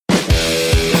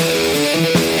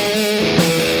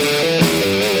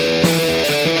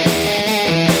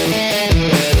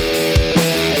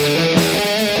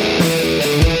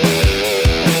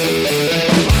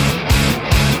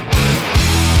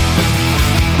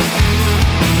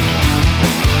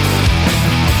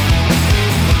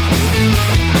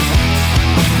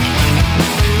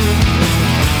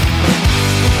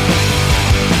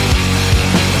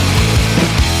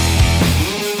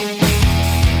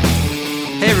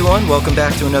everyone, welcome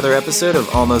back to another episode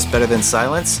of Almost Better Than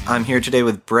Silence. I'm here today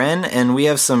with Bren, and we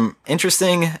have some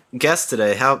interesting guests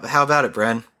today. How about it,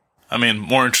 Bren? I mean,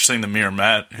 more interesting than me or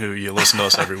Matt, who you listen to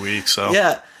us every week. So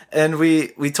Yeah, and we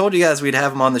told you guys we'd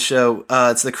have them on the show.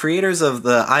 It's the creators of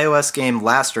the iOS game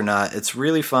Lastronaut. It's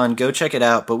really fun. Go check it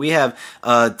out. But we have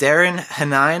Darren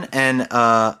Hanine and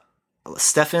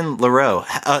Stefan Leroux.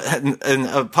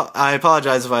 I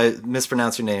apologize if I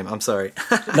mispronounce your name. I'm sorry.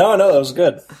 No, that was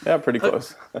good. Yeah, pretty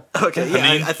close. Okay,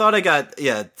 yeah, I thought I got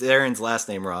Darren's last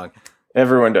name wrong.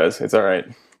 Everyone does. It's all right.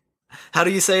 How do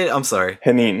you say it? I'm sorry.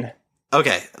 Hanine.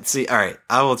 Okay, see, all right.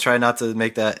 I will try not to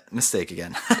make that mistake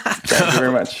again. Thank you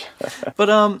very much.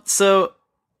 But so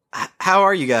how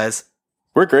are you guys?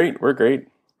 We're great.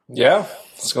 Yeah,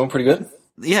 it's going pretty good.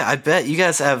 Yeah, I bet you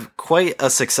guys have quite a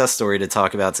success story to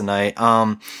talk about tonight.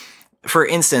 For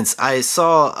instance, I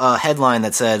saw a headline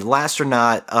that said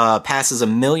Lastronaut passes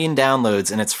 1 million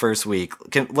downloads in its first week.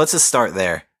 Let's just start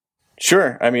there.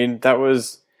 Sure. I mean, that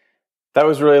was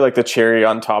really like the cherry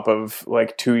on top of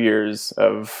like 2 years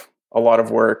of a lot of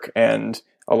work and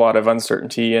a lot of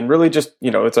uncertainty, and really just,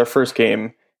 it's our first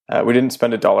game. We didn't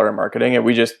spend $1 in marketing, and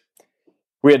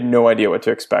we had no idea what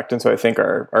to expect. And so I think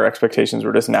our expectations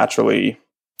were just naturally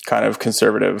kind of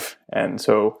conservative. And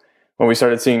so when we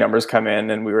started seeing numbers come in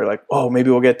and we were like, oh,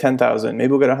 maybe we'll get 10,000, maybe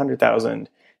we'll get 100,000,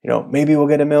 maybe we'll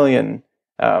get 1 million.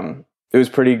 It was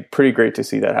pretty great to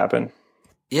see that happen.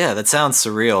 Yeah, that sounds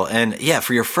surreal. And yeah,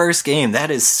 for your first game,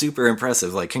 that is super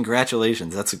impressive. Like,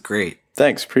 congratulations. That's great.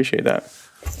 Thanks. Appreciate that.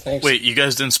 Thanks. Wait, you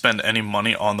guys didn't spend any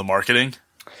money on the marketing?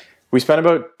 We spent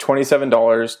about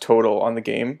 $27 total on the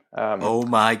game. Oh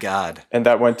my God. And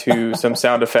that went to some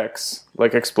sound effects,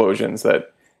 like explosions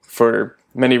that for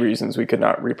many reasons we could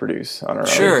not reproduce on our own.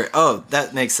 Sure. Oh,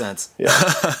 that makes sense. Yeah.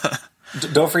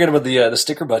 Don't forget about the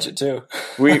sticker budget too.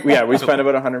 We spent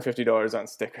about $150 on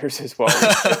stickers as well.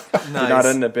 Did not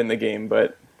end up in the game,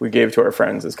 but we gave to our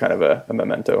friends as kind of a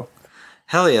memento.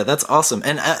 Hell yeah, that's awesome.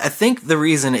 And I think the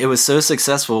reason it was so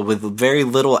successful with very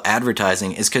little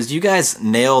advertising is because you guys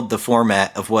nailed the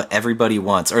format of what everybody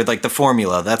wants, or like the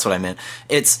formula, that's what I meant.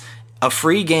 It's a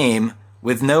free game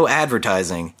with no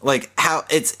advertising. Like,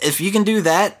 if you can do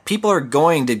that, people are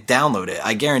going to download it,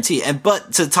 I guarantee.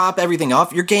 But to top everything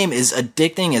off, your game is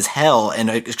addicting as hell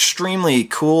and extremely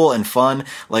cool and fun.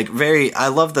 Like, I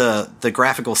love the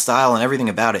graphical style and everything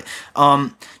about it.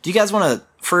 Do you guys want to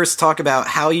first talk about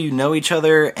how you know each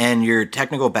other and your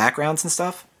technical backgrounds and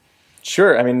stuff?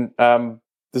 Sure. I mean,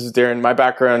 this is Darren. My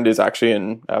background is actually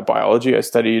in biology. I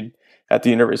studied at the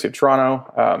University of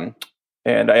Toronto.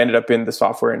 And I ended up in the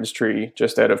software industry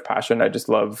just out of passion. I just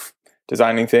love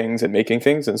designing things and making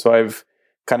things. And so I've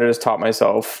kind of just taught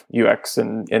myself UX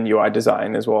and UI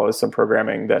design, as well as some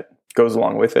programming that goes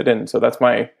along with it. And so that's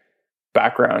my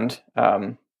background.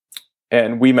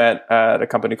 And we met at a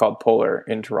company called Polar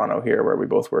in Toronto here, where we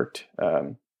both worked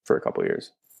for a couple of years.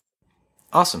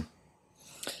 Awesome.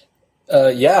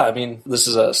 Yeah, I mean, this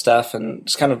is Steph, and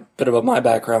it's kind of a bit about my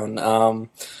background.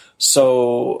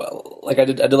 So, like, I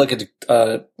did like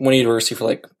one university for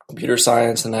like computer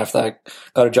science, and after that, I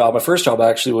got a job. My first job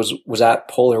actually was at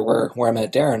Polar, where I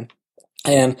met Darren.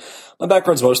 And my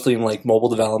background's mostly in like mobile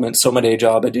development. So my day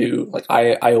job, I do like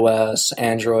iOS,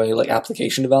 Android, like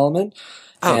application development.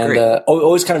 Oh, and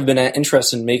always kind of been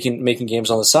interested in making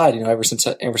games on the side, ever since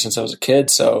I was a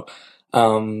kid. So,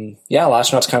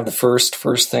 Lastronaut's kind of the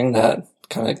first thing that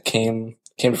kind of came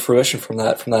to fruition from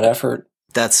that effort.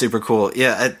 That's super cool.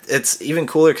 Yeah, it's even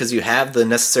cooler because you have the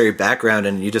necessary background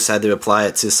and you just had to apply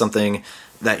it to something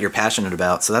that you're passionate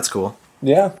about. So that's cool.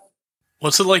 Yeah.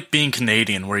 What's it like being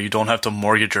Canadian, where you don't have to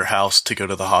mortgage your house to go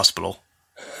to the hospital?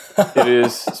 It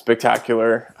is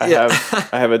spectacular. I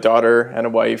have a daughter and a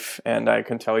wife, and I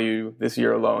can tell you this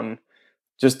year alone,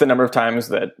 just the number of times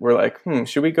that we're like,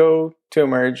 should we go to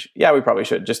Emerge? Yeah, we probably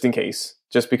should, just in case,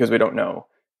 just because we don't know.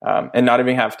 And not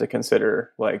even have to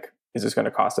consider, like, is this going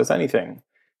to cost us anything?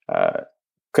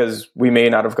 Because we may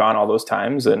not have gone all those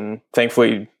times, and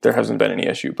thankfully there hasn't been any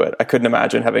issue, but I couldn't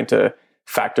imagine having to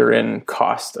factor in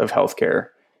cost of healthcare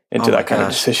into that kind of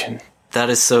decision. That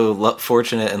is so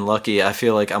fortunate and lucky. I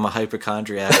feel like I'm a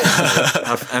hypochondriac.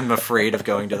 I'm afraid of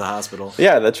going to the hospital.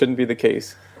 Yeah, that shouldn't be the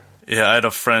case. Yeah, I had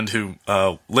a friend who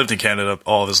lived in Canada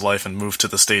all of his life and moved to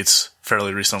the States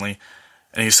fairly recently.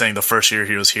 And he's saying the first year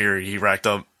he was here, he racked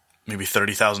up maybe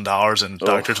 $30,000 in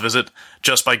doctor's visit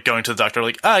just by going to the doctor.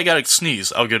 Like, I got to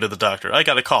sneeze, I'll go to the doctor. I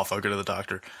got a cough, I'll go to the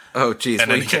doctor. Oh, geez,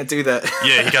 well, you can't do that.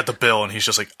 Yeah, he got the bill, and he's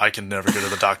just like, I can never go to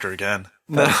the doctor again.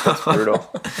 That's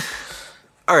brutal.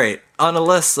 All right, on a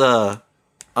less on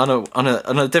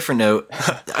a different note,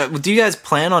 do you guys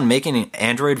plan on making an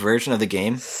Android version of the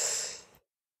game?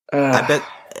 I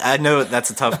I know that's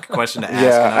a tough question to ask.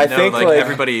 Yeah, and I know think, like like,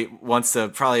 everybody wants to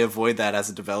probably avoid that as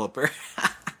a developer.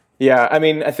 Yeah, I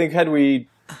mean, I think had we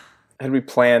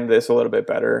planned this a little bit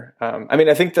better, I mean,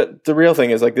 I think that the real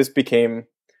thing is like this became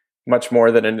much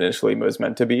more than it initially was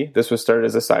meant to be. This was started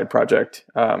as a side project.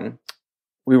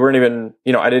 We weren't even,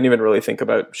 I didn't even really think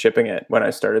about shipping it when I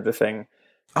started the thing.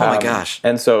 Oh my gosh.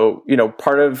 And so,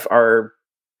 part of our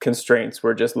constraints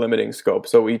were just limiting scope.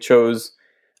 So we chose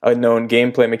a known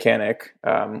gameplay mechanic.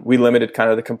 We limited kind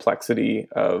of the complexity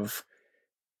of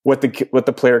what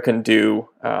the player can do.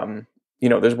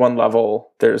 There's one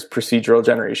level, there's procedural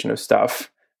generation of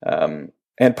stuff.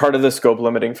 And part of the scope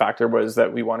limiting factor was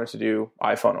that we wanted to do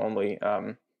iPhone only.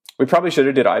 We probably should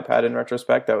have did iPad in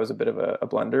retrospect. That was a bit of a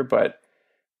blunder, but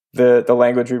the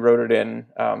language we wrote it in,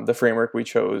 the framework we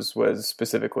chose was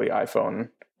specifically iPhone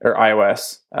or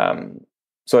iOS.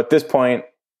 So at this point,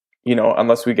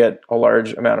 unless we get a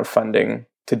large amount of funding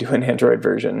to do an Android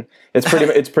version, it's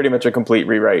pretty much a complete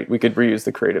rewrite. We could reuse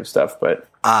the creative stuff, but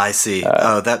I see.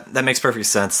 That makes perfect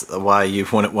sense why you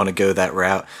wouldn't want to go that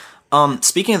route.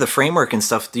 Speaking of the framework and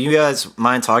stuff, do you guys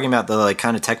mind talking about the like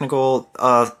kind of technical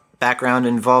background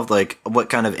involved, like what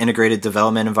kind of integrated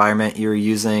development environment you're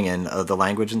using and the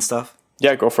language and stuff?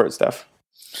 Yeah, go for it, Steph.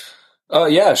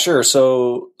 Yeah, sure.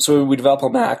 So we develop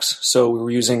on Macs. So we were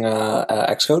using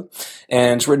Xcode,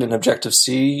 and it's written in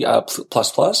Objective-C ++.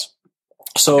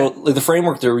 So like, the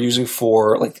framework that we're using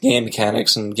for like the game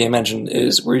mechanics and game engine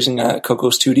is we're using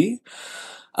Cocos 2D.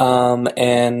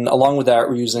 And along with that,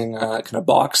 we're using kind of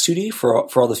Box 2D for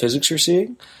all the physics you're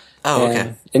seeing. Oh,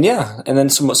 okay. And yeah, and then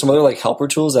some other like helper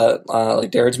tools that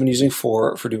like Darren's been using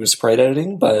for doing sprite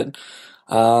editing. But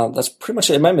that's pretty much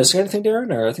it. Am I missing anything,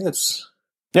 Darren? Or I think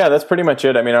that's pretty much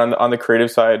it. I mean, on the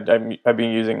creative side, I've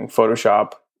been using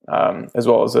Photoshop as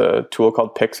well as a tool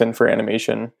called Pixin for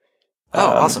animation. Oh,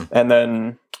 awesome! And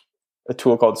then a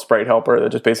tool called Sprite Helper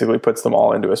that just basically puts them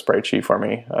all into a sprite sheet for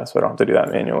me, so I don't have to do that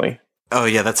manually. Oh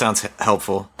yeah, that sounds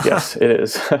helpful. Yes, it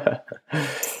is.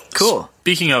 Cool.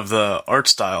 Speaking of the art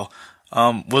style,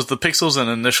 was the pixels an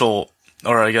initial,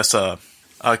 or I guess a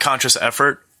conscious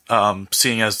effort,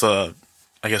 seeing as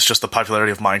just the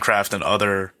popularity of Minecraft and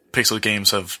other pixel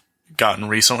games have gotten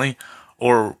recently,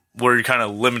 or were you kind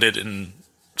of limited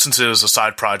since it was a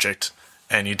side project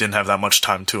and you didn't have that much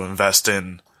time to invest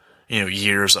in,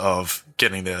 years of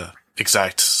getting the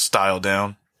exact style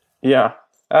down? Yeah.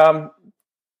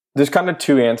 There's kind of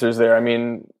two answers there. I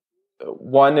mean,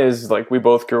 one is like we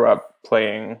both grew up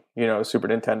playing, Super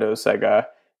Nintendo, Sega.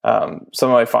 Some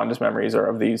of my fondest memories are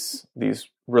of these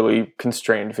really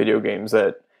constrained video games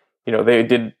that,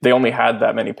 they only had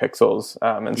that many pixels.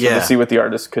 And so to see what the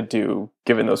artists could do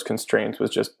given those constraints was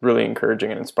just really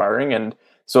encouraging and inspiring. And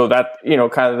so that,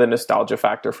 kind of the nostalgia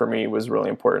factor for me was really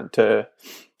important to,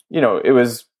 it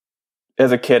was,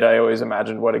 as a kid, I always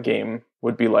imagined what a game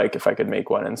would be like if I could make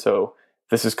one. And so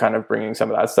this is kind of bringing some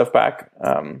of that stuff back.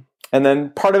 And then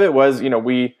part of it was,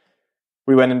 we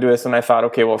went into this and I thought,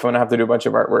 okay, well, if I'm going to have to do a bunch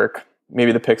of artwork,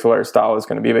 maybe the pixel art style is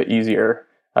going to be a bit easier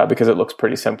because it looks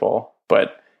pretty simple.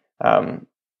 But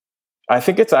I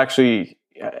think it's actually,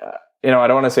 I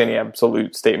don't want to say any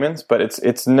absolute statements, but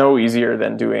it's no easier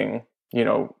than doing,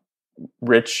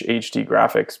 rich HD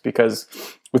graphics, because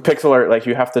with pixel art, like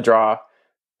you have to draw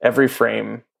every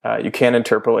frame. You can't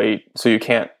interpolate. So you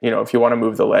can't, if you want to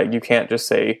move the leg, you can't just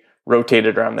say rotate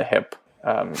it around the hip.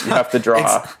 You have to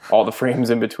draw all the frames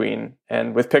in between.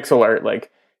 And with pixel art, like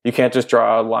you can't just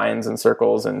draw lines and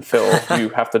circles and fill. You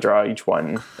have to draw each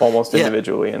one almost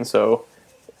individually. And so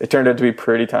it turned out to be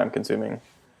pretty time consuming.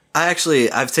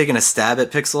 I've taken a stab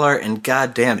at pixel art, and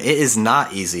goddamn, it is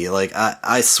not easy. Like,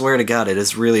 I swear to God, it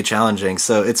is really challenging.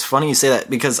 So it's funny you say that,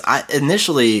 because I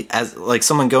initially, as like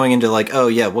someone going into like, oh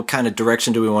yeah, what kind of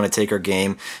direction do we want to take our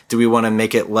game? Do we want to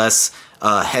make it less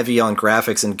heavy on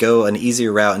graphics and go an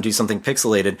easier route and do something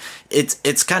pixelated?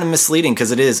 It's kind of misleading,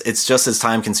 because it's just as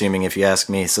time consuming, if you ask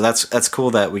me. So that's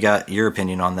cool that we got your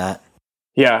opinion on that.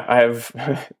 Yeah, I have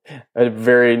a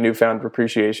very newfound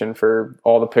appreciation for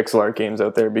all the pixel art games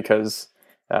out there, because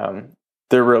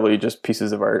they're really just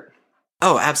pieces of art.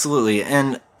 Oh, absolutely.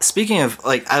 And speaking of,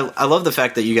 like, I love the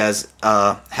fact that you guys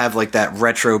have like that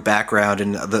retro background,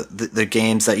 and the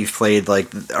games that you've played like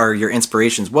are your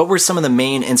inspirations. What were some of the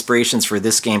main inspirations for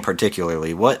this game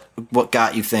particularly? What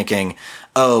got you thinking,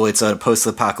 oh, it's a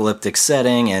post-apocalyptic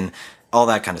setting and all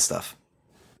that kind of stuff?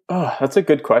 Oh, that's a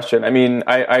good question. I mean,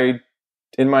 I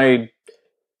in my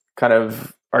kind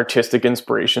of artistic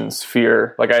inspiration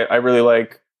sphere, like I really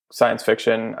like science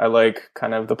fiction. I like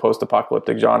kind of the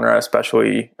post-apocalyptic genre,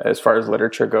 especially as far as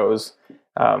literature goes.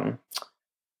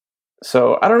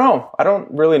 So I don't know. I don't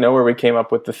really know where we came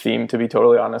up with the theme, to be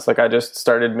totally honest. Like I just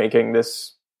started making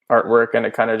this artwork and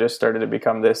it kind of just started to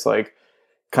become this like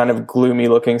kind of gloomy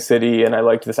looking city. And I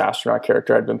liked this astronaut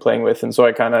character I'd been playing with. And so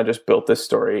I kind of just built this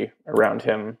story around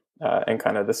him and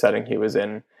kind of the setting he was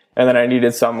in. And then I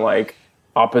needed some like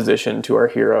opposition to our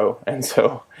hero. And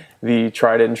so the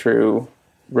tried and true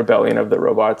rebellion of the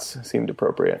robots seemed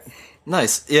appropriate.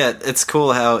 Nice. Yeah, it's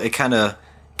cool how it kind of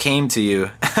came to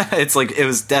you. It's like it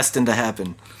was destined to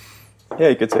happen. Yeah,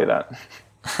 you could say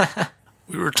that.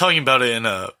 We were talking about it in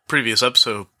a previous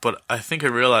episode, but I think I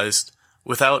realized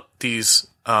without these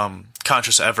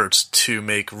conscious efforts to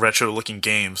make retro-looking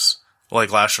games like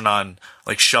Lastronaut and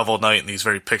like Shovel Knight and these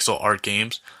very pixel art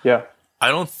games, yeah, I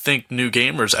don't think new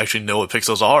gamers actually know what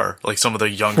pixels are. Like some of the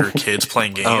younger kids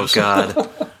playing games. Oh, God.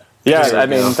 Yeah, I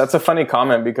mean, that's a funny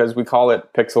comment because we call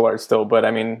it pixel art still, but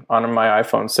I mean, on my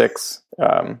iPhone 6,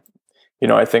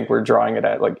 I think we're drawing it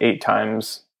at like 8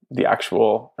 times the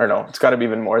actual, or no, it's got to be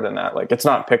even more than that. Like it's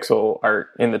not pixel art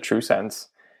in the true sense.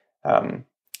 But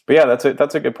yeah,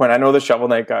 that's a good point. I know the Shovel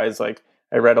Knight guys, like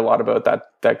I read a lot about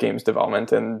that game's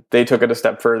development, and they took it a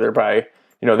step further by,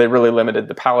 they really limited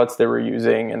the palettes they were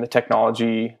using and the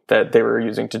technology that they were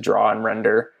using to draw and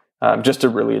render. Just to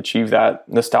really achieve that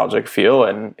nostalgic feel.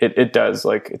 And it does,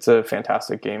 like, it's a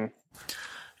fantastic game.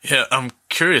 Yeah, I'm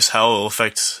curious how it'll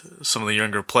affect some of the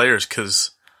younger players,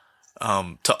 because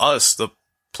to us, the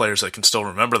players that can still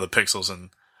remember the pixels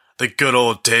and the good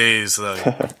old days,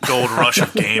 the gold rush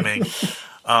of gaming,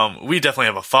 we definitely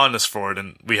have a fondness for it,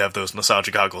 and we have those nostalgia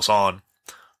goggles on.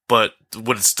 But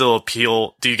would it still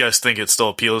appeal? Do you guys think it still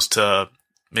appeals to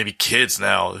maybe kids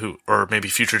now, or maybe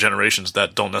future generations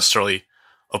that don't necessarily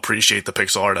appreciate the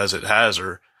pixel art as it has,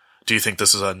 or do you think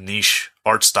this is a niche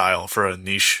art style for a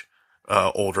niche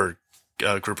older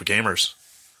group of gamers?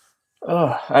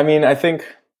 I mean, I think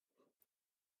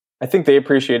they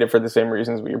appreciate it for the same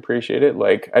reasons we appreciate it.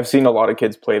 Like I've seen a lot of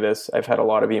kids play this. I've had a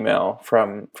lot of email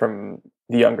from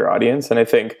the younger audience, and I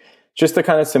think just the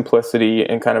kind of simplicity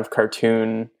and kind of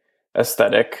cartoon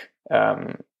aesthetic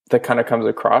that kind of comes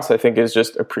across, I think is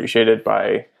just appreciated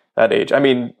by that age. I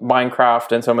mean,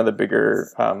 Minecraft and some of the bigger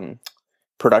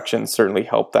productions certainly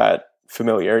help that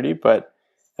familiarity. But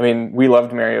I mean, we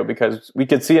loved Mario because we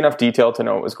could see enough detail to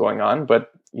know what was going on.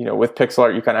 But with pixel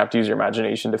art, you kind of have to use your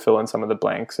imagination to fill in some of the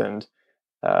blanks. And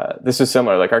this is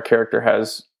similar. Like our character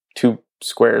has 2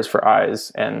 squares for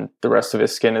eyes, and the rest of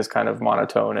his skin is kind of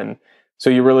monotone. And so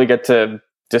you really get to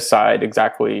decide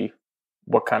exactly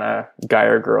what kind of guy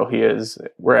or girl he is.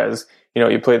 Whereas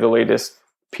you play the latest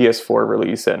PS4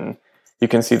 release and you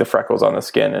can see the freckles on the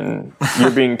skin, and you're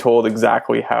being told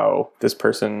exactly how this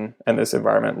person and this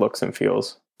environment looks and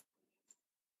feels.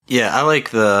 Yeah, I like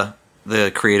the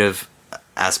creative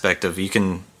aspect of, you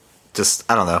can just,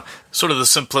 I don't know. Sort of the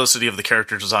simplicity of the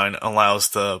character design allows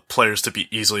the players to be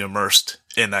easily immersed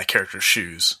in that character's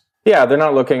shoes. Yeah, they're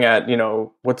not looking at,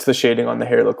 what's the shading on the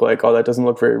hair look like? Oh, that doesn't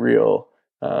look very real.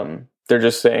 They're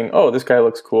just saying, oh, this guy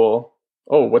looks cool.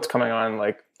 Oh, what's coming on?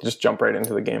 Like, just jump right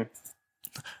into the game.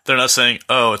 They're not saying,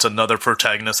 oh, it's another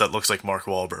protagonist that looks like Mark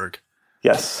Wahlberg.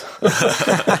 Yes.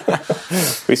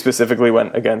 We specifically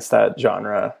went against that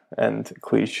genre and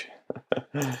cliche.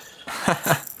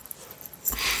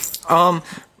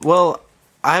 Well,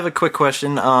 I have a quick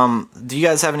question. Do you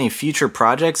guys have any future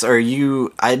projects?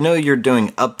 I know you're doing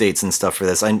updates and stuff for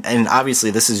this, and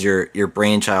obviously this is your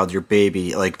brainchild, your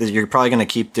baby. Like, you're probably going to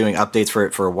keep doing updates for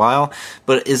it for a while.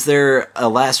 But is there a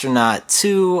Lastronaut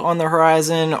 2 on the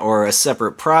horizon, or a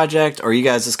separate project? Or are you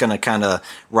guys just going to kind of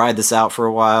ride this out for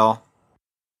a while?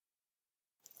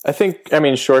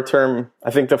 Short term,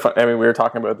 we were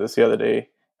talking about this the other day.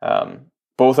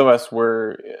 Both of us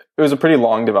it was a pretty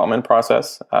long development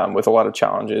process with a lot of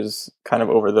challenges kind of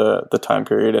over the time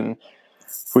period. And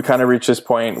we kind of reached this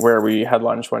point where we had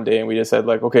lunch one day and we just said,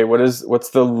 like, okay, what's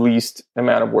the least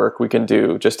amount of work we can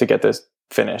do just to get this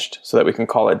finished so that we can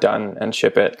call it done and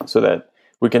ship it, so that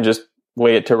we can just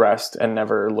lay it to rest and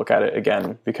never look at it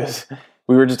again. Because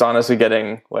we were just honestly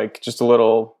getting like just a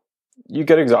little, you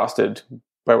get exhausted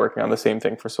by working on the same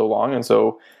thing for so long. And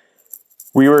so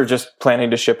we were just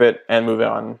planning to ship it and move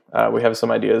on. We have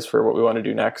some ideas for what we want to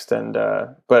do next. And,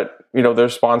 but the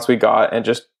response we got and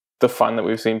just the fun that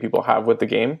we've seen people have with the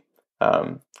game,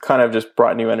 kind of just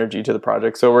brought new energy to the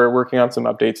project. So we're working on some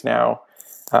updates now.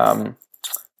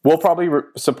 We'll probably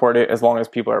support it as long as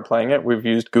people are playing it. We've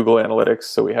used Google Analytics,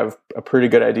 so we have a pretty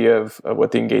good idea of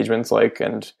what the engagement's like.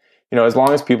 And, as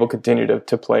long as people continue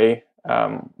to play,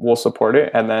 we'll support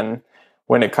it. And then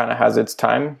when it kind of has its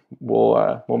time,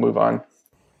 we'll move on.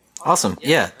 Awesome.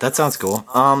 Yeah, that sounds cool.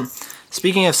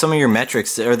 Speaking of some of your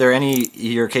metrics, are there any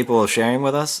you're capable of sharing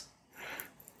with us?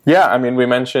 Yeah, I mean, we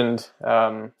mentioned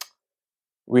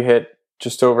we hit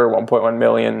just over 1.1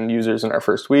 million users in our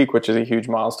first week, which is a huge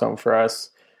milestone for us.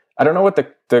 I don't know what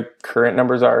the current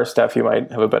numbers are. Steph, you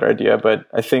might have a better idea, but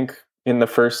I think in the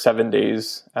first 7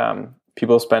 days,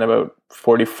 people spent about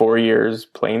 44 years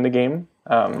playing the game.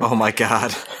 Oh my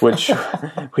God. Which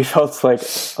we felt like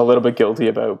a little bit guilty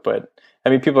about. But I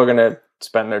mean, people are going to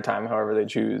spend their time however they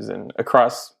choose. And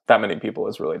across that many people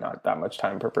is really not that much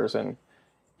time per person.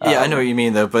 Yeah, I know what you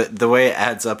mean, though, but the way it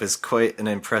adds up is quite an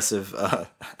impressive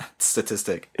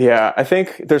statistic. Yeah, I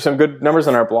think there's some good numbers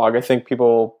on our blog. I think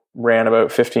people ran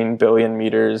about 15 billion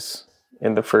meters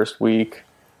in the first week.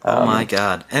 Oh my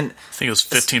God. And I think it was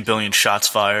 15 billion shots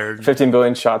fired. 15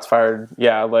 billion shots fired.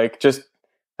 Yeah, like just,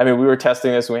 I mean, we were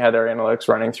testing this and we had our analytics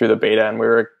running through the beta and we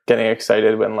were getting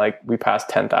excited when like we passed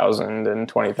 10,000 and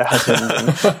 20,000 and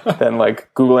then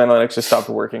like Google Analytics just stopped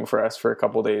working for us for a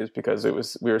couple of days because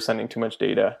we were sending too much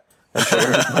data. And so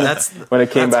when it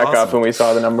came back up and we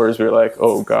saw the numbers, we were like,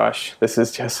 oh gosh, this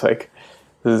is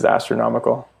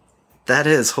astronomical. That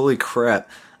is, holy crap.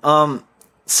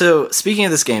 So speaking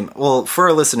of this game, well, for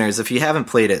our listeners, if you haven't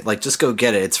played it, like just go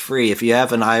get it. It's free. If you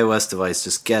have an iOS device,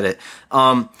 just get it.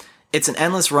 It's an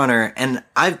endless runner, and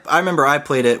I remember I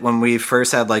played it when we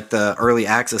first had like the early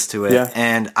access to it,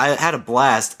 and I had a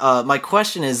blast. My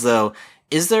question is though,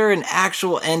 is there an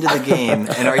actual end to the game,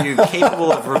 and are you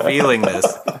capable of revealing this?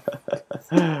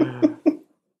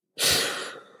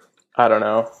 I don't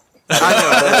know.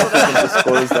 I don't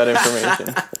disclose that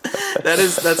information.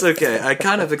 That's okay. I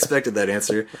kind of expected that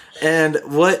answer. And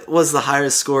what was the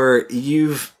highest score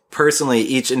you've personally,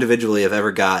 each individually, have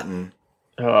ever gotten?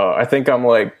 Oh, I think I'm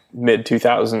like mid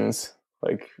 2000s,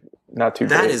 like not too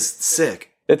great. That is sick.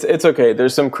 It's okay.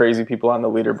 There's some crazy people on the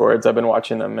leaderboards. I've been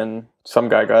watching them, and some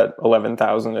guy got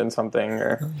 11,000 and something.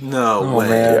 Or no way.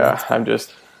 Man. Yeah,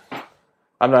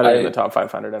 I'm not even in the top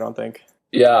 500. I don't think.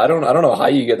 Yeah, I don't know how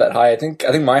you get that high. I think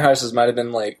my highest might have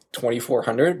been like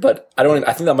 2,400, but I think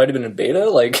that might have been in beta.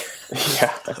 Like,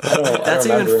 yeah, that's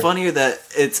even funnier. That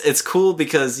it's cool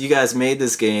because you guys made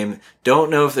this game, don't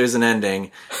know if there's an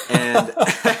ending, and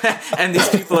and these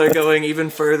people are going even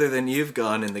further than you've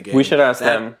gone in the game. We should ask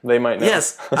them; they might know.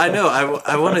 Yes, I know.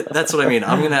 I want to. That's what I mean.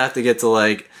 I'm gonna have to get to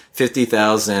like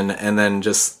 50,000 and then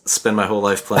just spend my whole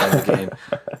life playing the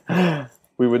game.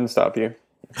 We wouldn't stop you.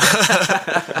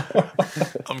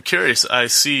 I'm curious. I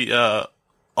see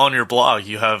on your blog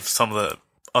you have some of the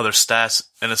other stats,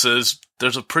 and it says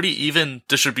there's a pretty even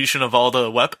distribution of all the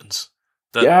weapons.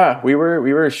 Yeah, we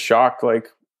were shocked. Like,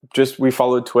 just we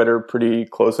followed Twitter pretty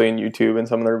closely and YouTube and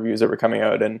some of the reviews that were coming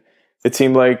out, and it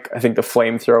seemed like I think the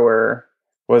flamethrower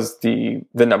was the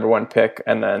number one pick,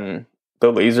 and then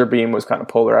the laser beam was kind of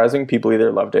polarizing. People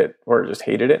either loved it or just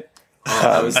hated it.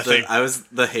 I was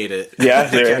the hate it. Yeah,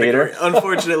 they're a hater.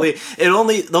 Unfortunately, the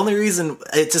only reason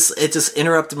it just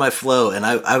interrupted my flow, and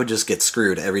I would just get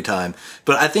screwed every time.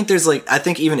 But I think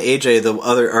even AJ,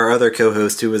 our other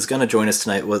co-host who was going to join us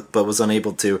tonight, but was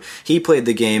unable to. He played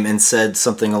the game and said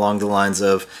something along the lines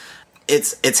of,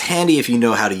 "It's handy if you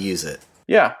know how to use it."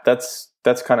 Yeah, that's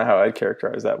kind of how I'd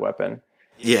characterize that weapon.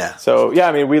 Yeah. So yeah,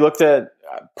 I mean, we looked at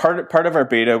part of our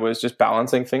beta was just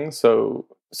balancing things. So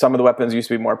some of the weapons used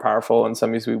to be more powerful and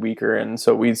some used to be weaker. And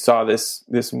so we saw this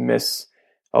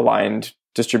misaligned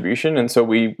distribution. And so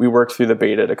we worked through the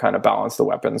beta to kind of balance the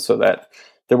weapons so that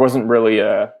there wasn't really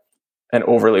an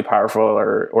overly powerful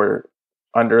or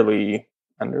underpowerful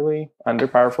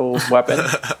weapon.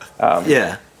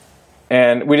 Yeah.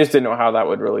 And we just didn't know how that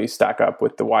would really stack up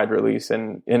with the wide release.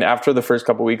 And after the first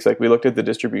couple of weeks, like we looked at the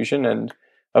distribution, and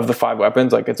of the 5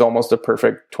 weapons, like it's almost a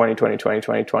perfect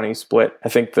 20-20-20-20-20 split. I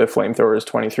think the flamethrower is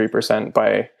 23%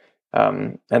 by,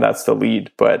 and that's the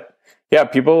lead. But yeah,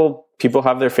 people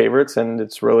have their favorites, and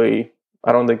it's really,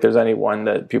 I don't think there's any one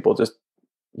that people just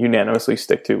unanimously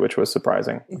stick to, which was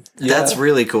surprising. Yeah. That's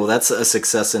really cool. That's a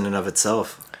success in and of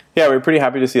itself. Yeah, we're pretty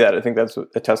happy to see that. I think that's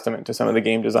a testament to some of the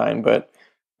game design, but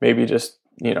maybe just,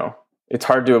 it's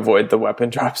hard to avoid the weapon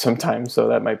drop sometimes, so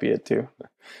that might be it too.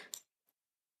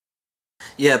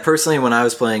 Yeah, personally, when I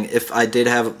was playing, if I did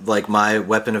have like my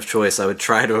weapon of choice, I would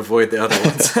try to avoid the other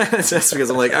ones, just because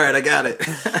I'm like, all right, I got it.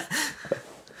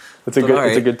 It's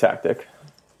a good tactic.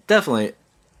 Definitely.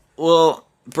 Well,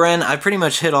 Bren, I pretty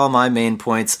much hit all my main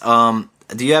points. Do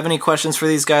you have any questions for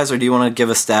these guys, or do you want to give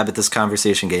a stab at this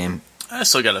conversation game? I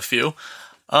still got a few.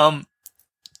 Do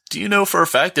you know for a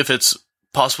fact if it's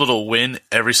possible to win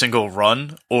every single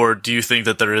run, or do you think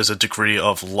that there is a degree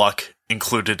of luck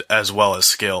included as well as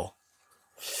skill?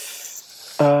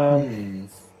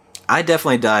 I I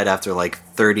definitely died after like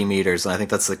 30 meters, and I think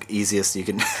that's the easiest you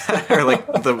can, or like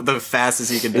the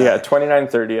fastest you can die. Yeah,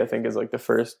 29:30 I think is like the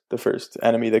first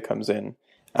enemy that comes in.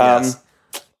 Yes.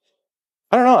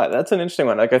 I don't know. That's an interesting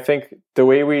one. Like I think the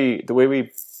way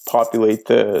we populate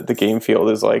the game field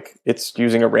is like it's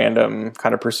using a random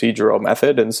kind of procedural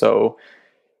method, and so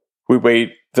we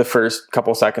wait the first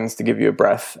couple seconds to give you a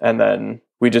breath, and then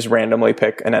we just randomly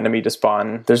pick an enemy to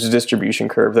spawn. There's a distribution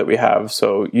curve that we have,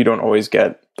 so you don't always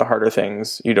get the harder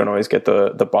things. You don't always get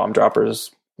the bomb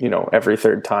droppers, every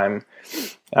third time.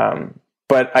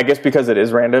 But I guess because it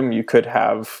is random, you could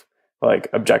have like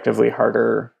objectively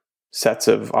harder sets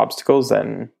of obstacles,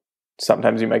 then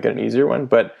sometimes you might get an easier one.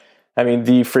 But I mean,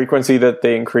 the frequency that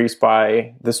they increase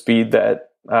by the speed that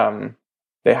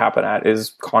they happen at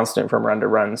is constant from run to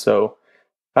run. So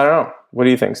I don't know. What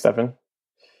do you think, Stefan?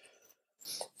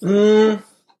 I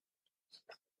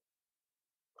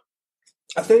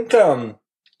think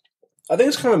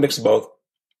it's kind of a mix of both.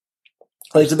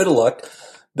 Like it's a bit of luck,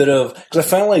 because I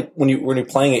find like when you're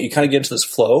playing it, you kind of get into this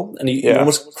flow, and you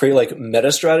almost create like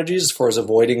meta strategies as far as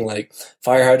avoiding like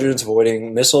fire hydrants,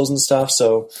 avoiding missiles and stuff.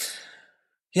 So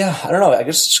yeah, I don't know. I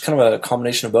guess it's just kind of a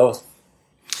combination of both.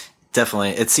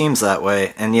 Definitely, it seems that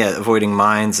way, and avoiding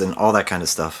mines and all that kind of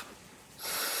stuff.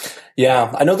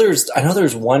 Yeah, I know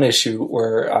there's one issue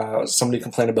where somebody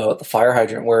complained about the fire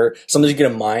hydrant, where sometimes you get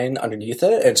a mine underneath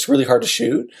it and it's really hard to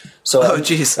shoot. So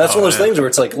that's one of those things where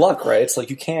it's like luck, right? It's like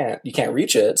you can't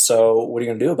reach it. So what are you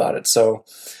going to do about it? So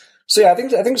yeah, I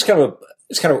think it's kind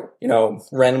of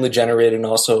randomly generated and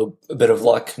also a bit of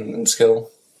luck and skill.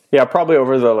 Yeah, probably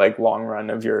over the like long run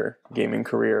of your gaming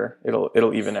career,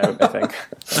 it'll even out, I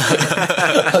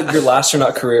think. Your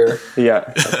astronaut career.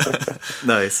 Yeah.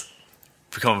 Nice.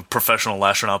 Become a professional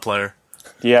astronaut player.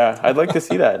 Yeah, I'd like to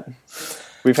see that.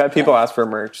 We've had people ask for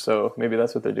merch, so maybe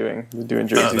that's what they're doing. They're doing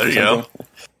jerseys. There you go.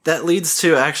 That leads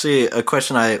to actually a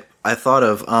question I thought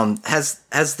of.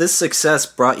 Has this success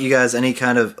brought you guys any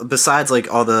kind of, besides like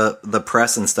all the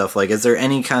press and stuff, like is there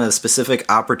any kind of specific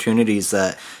opportunities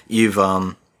that you've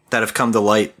that have come to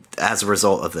light as a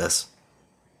result of this?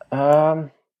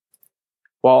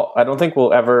 Well, I don't think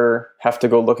we'll ever have to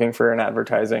go looking for an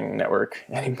advertising network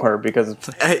anymore, because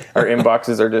our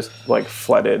inboxes are just like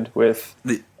flooded with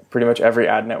pretty much every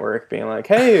ad network being like,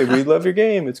 "Hey, we love your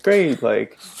game. It's great.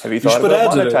 Like, have you thought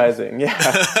about monetizing?" Yeah.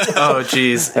 Oh,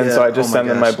 geez. And so I just send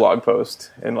them my blog post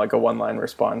in like a 1-line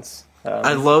response.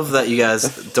 I love that you guys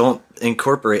don't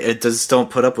incorporate it. Just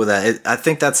don't put up with that. I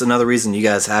think that's another reason you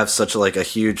guys have such like a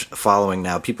huge following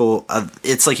now. People,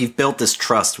 it's like you've built this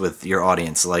trust with your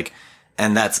audience, like.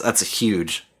 And that's a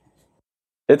huge.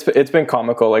 It's been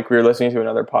comical. Like we were listening to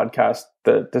another podcast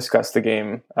that discussed the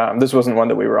game. This wasn't one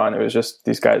that we were on. It was just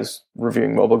these guys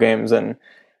reviewing mobile games, and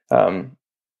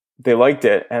they liked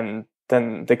it. And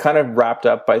then they kind of wrapped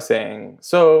up by saying,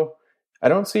 "So I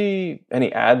don't see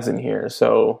any ads in here.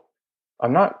 So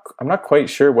I'm not quite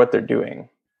sure what they're doing.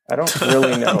 I don't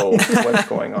really know what's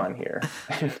going on here."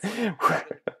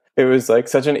 It was like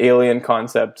such an alien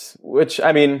concept, which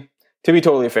I mean. To be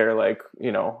totally fair, like,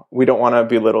 we don't want to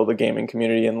belittle the gaming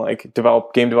community, and like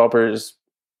game developers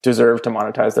deserve to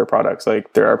monetize their products.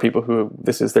 Like there are people who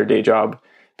this is their day job.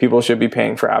 People should be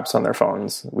paying for apps on their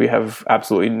phones. We have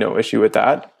absolutely no issue with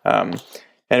that. And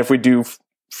if we do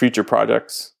future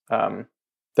projects,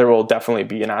 there will definitely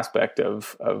be an aspect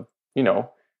of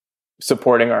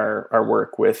supporting our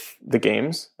work with the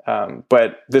games.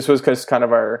 But this was kind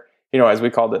of our, as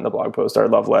we called it in the blog post, our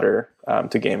love letter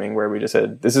to gaming, where we just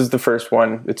said, this is the first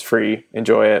one. It's free.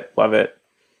 Enjoy it. Love it.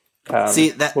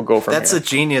 We'll go from that's here. A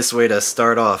genius way to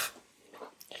start off.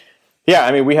 Yeah,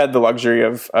 I mean, we had the luxury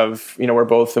of we're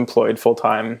both employed full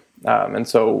time, and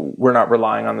so we're not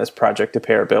relying on this project to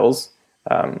pay our bills.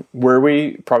 Were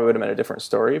we, probably would have been a different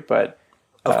story, but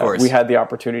of course, we had the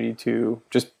opportunity to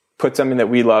just put something that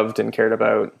we loved and cared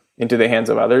about into the hands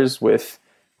of others with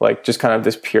like just kind of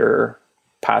this pure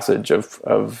passage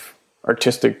of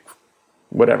artistic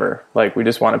whatever. Like we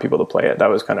just wanted people to play it. That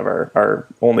was kind of our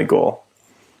only goal.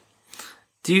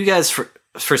 Do you guys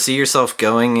foresee yourself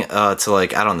going to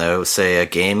like, I don't know, say a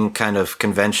game kind of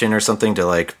convention or something to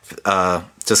like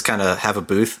just kind of have a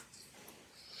booth?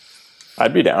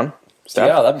 I'd be down. Steph?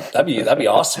 Yeah, that'd be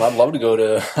awesome. I'd love to go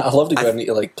to any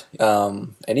like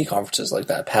any conferences like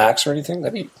that, PAX or anything.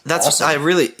 That's awesome.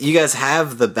 You guys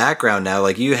have the background now,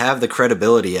 like you have the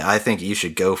credibility. I think you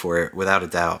should go for it without a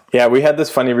doubt. Yeah, we had this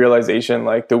funny realization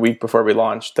like the week before we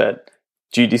launched that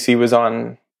GDC was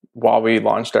on while we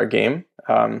launched our game.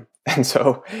 And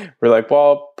so we're like,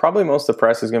 well, probably most of the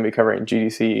press is going to be covering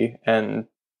GDC, and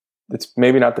it's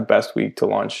maybe not the best week to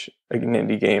launch an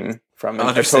indie game from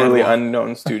a totally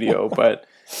unknown studio. But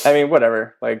I mean,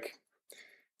 whatever. Like,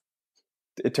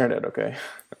 it turned out okay.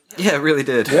 Yeah, it really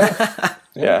did.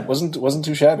 Yeah, wasn't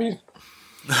too shabby.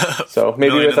 So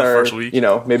maybe with our,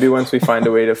 maybe once we find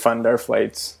a way to fund our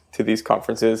flights to these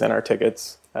conferences and our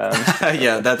tickets.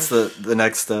 Yeah, that's the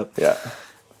next step. Yeah.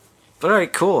 But all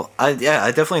right, cool. I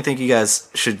definitely think you guys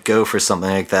should go for something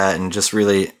like that, and just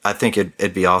really, I think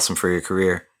it'd be awesome for your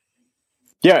career.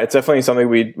 Yeah, it's definitely something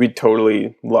we'd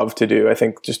totally love to do. I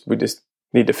think we just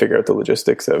need to figure out the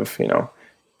logistics of,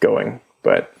 going.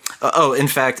 But in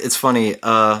fact, it's funny.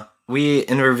 We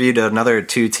interviewed another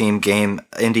 2-team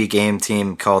indie game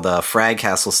team called Frag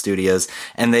Castle Studios,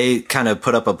 and they kind of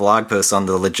put up a blog post on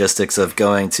the logistics of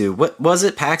going to, what was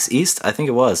it, PAX East? I think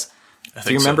it was.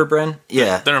 Do you remember, so. Bren?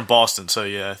 Yeah. They're in Boston, so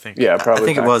yeah, I think. Yeah, probably. I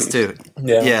think it was too.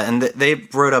 Yeah. Yeah, and they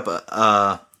wrote up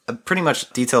a pretty much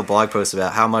detailed blog post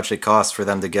about how much it costs for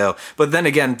them to go. But then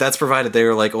again, that's provided they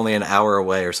were like only an hour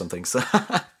away or something. So.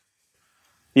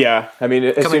 Yeah, I mean,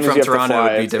 as Coming soon as from you have Toronto to fly,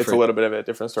 would be it's a little bit of a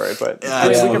different story. But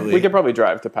we could probably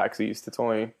drive to PAX East. It's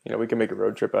only, we can make a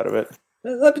road trip out of it.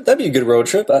 That'd be a good road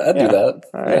trip. I'd do that.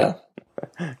 All right.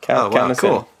 Yeah. Count us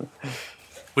cool. in.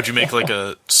 Would you make like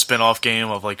a spin-off game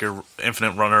of like your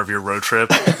Infinite Runner of your road trip?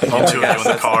 Like you two are in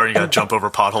the car and you got to jump over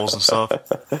potholes and stuff.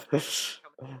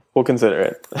 We'll consider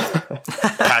it.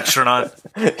 Patched or not?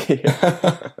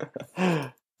 Yeah.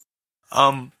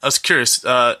 I was curious.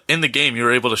 In the game, you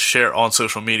were able to share on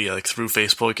social media, like through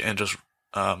Facebook, and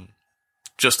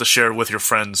just to share with your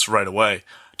friends right away.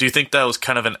 Do you think that was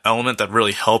kind of an element that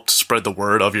really helped spread the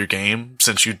word of your game,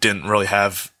 since you didn't really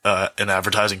have an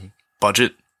advertising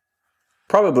budget?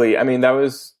 Probably. I mean, that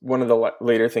was one of the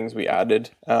later things we added.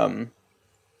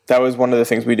 That was one of the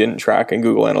things we didn't track in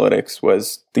Google Analytics,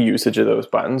 was the usage of those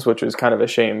buttons, which was kind of a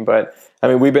shame. But I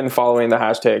mean, we've been following the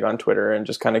hashtag on Twitter and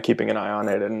just kind of keeping an eye on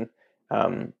it. And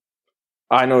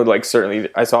I know, like, certainly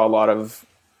I saw a lot of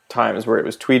times where it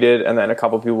was tweeted and then a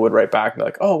couple of people would write back and be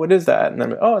like, oh, what is that? And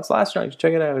then, oh, it's Last Chance,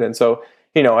 check it out. And so,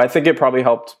 I think it probably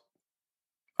helped.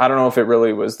 I don't know if it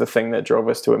really was the thing that drove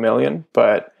us to 1 million,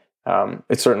 but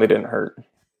it certainly didn't hurt.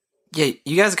 Yeah,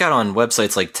 you guys got on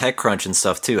websites like TechCrunch and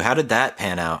stuff too. How did that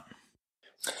pan out?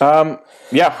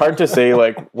 Yeah, hard to say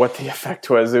like what the effect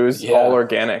was. It was all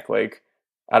organic. Like,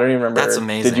 I don't even remember. That's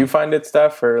amazing. Did you find it,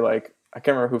 Steph, or like, I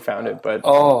can't remember who found it, but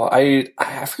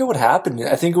I forget what happened.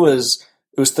 I think it was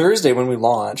Thursday when we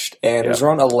launched, and it was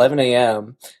around 11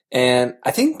 a.m. And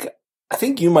I think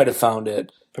you might have found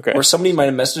it, or somebody might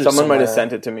have messaged. Someone might have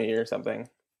sent it to me or something.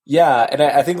 Yeah, and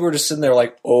I think we were just sitting there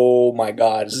like, oh my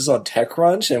god, is this on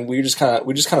TechCrunch? And we just kind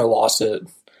of lost it.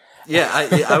 Yeah,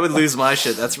 I would lose my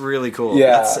shit. That's really cool.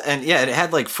 Yeah, it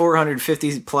had like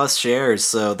 450 plus shares.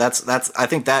 So that's I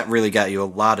think that really got you a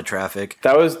lot of traffic.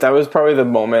 That was probably the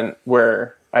moment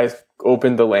where I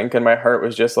opened the link and my heart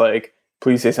was just like,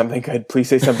 please say something good. Please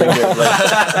say something good.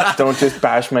 Like, don't just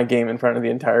bash my game in front of the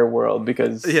entire world,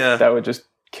 because that would just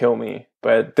kill me.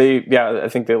 But I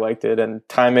think they liked it, and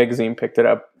Time Magazine picked it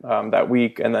up that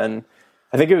week, and then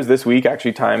I think it was this week,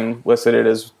 actually, Time listed it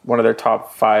as one of their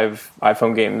top 5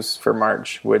 iPhone games for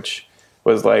March, which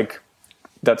was like,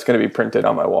 that's going to be printed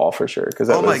on my wall for sure. Because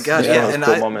my gosh, and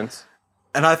cool moments.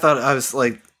 And I thought I was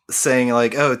like saying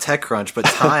like, oh, TechCrunch, but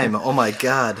Time. Oh my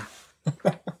god.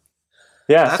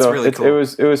 Yeah, that's so really cool.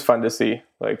 It was fun to see,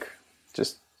 like,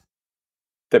 just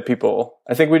that people.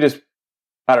 I think we just,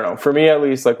 I don't know. For me, at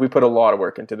least, like, we put a lot of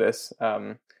work into this,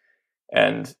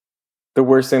 and the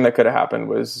worst thing that could have happened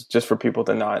was just for people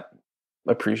to not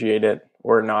appreciate it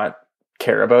or not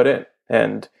care about it,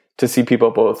 and to see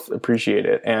people both appreciate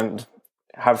it and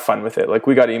have fun with it. Like,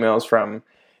 we got emails from,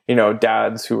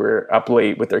 dads who were up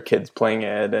late with their kids playing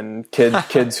it, and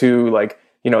kids who, like,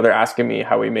 they're asking me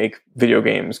how we make video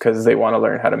games because they want to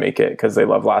learn how to make it because they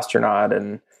love Lastronaut,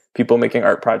 and people making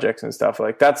art projects and stuff.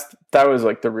 Like, that was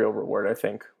like the real reward, I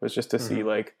think, was just to see,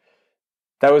 like,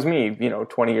 that was me,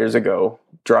 20 years ago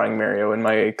drawing Mario in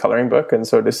my coloring book. And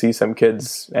so to see some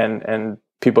kids and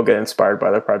people get inspired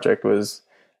by the project was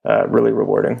really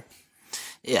rewarding.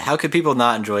 Yeah, how could people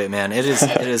not enjoy it, man? It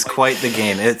is quite the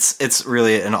game. It's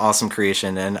really an awesome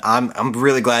creation, and I'm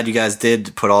really glad you guys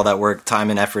did put all that work,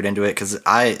 time, and effort into it, because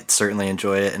I certainly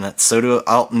enjoy it, and so do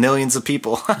millions of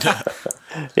people.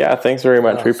 Yeah, thanks very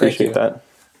much. We appreciate that.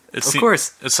 Of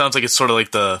course. It sounds like it's sort of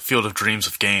like the field of dreams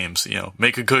of games.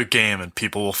 Make a good game and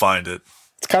people will find it.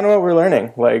 It's kind of what we're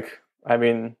learning. Like, I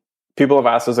mean, people have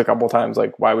asked us a couple times,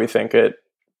 like, why we think it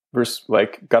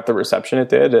got the reception it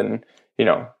did, and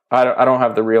I don't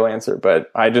have the real answer,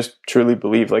 but I just truly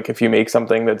believe, like, if you make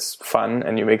something that's fun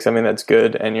and you make something that's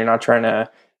good and you're not trying to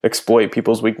exploit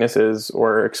people's weaknesses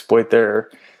or exploit their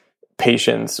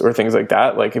patience or things like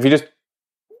that. Like if you just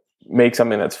make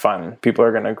something that's fun, people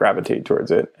are going to gravitate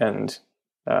towards it. And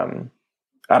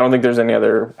I don't think there's any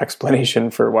other explanation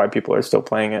for why people are still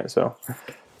playing it. So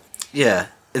yeah,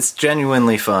 it's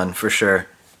genuinely fun for sure.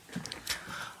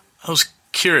 I was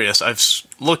curious. I've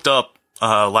looked up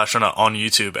Lastronaut on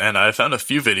YouTube, and I found a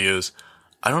few videos.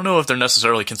 I don't know if they're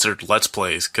necessarily considered Let's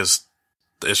Plays, because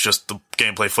it's just the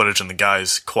gameplay footage and the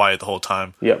guy's quiet the whole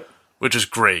time. Yep. Which is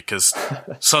great, because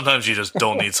sometimes you just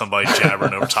don't need somebody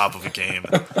jabbering over top of a game.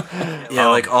 Yeah,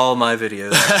 like all my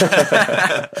videos.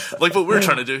 Like what we're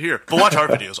trying to do here. But watch our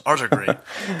videos. Ours are great.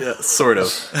 Yeah, sort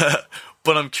of.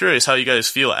 But I'm curious how you guys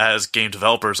feel as game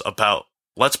developers about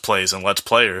Let's Plays and Let's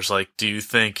Players. Like, do you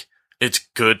think it's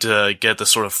good to get the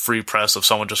sort of free press of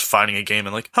someone just finding a game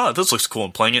and like, this looks cool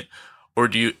and playing it? Or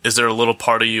is there a little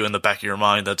part of you in the back of your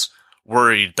mind that's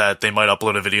worried that they might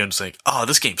upload a video and just like,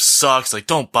 this game sucks, like,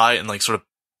 don't buy it, and like sort of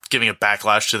giving a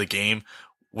backlash to the game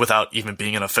without even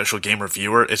being an official game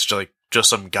reviewer? It's just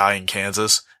some guy in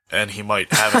Kansas, and he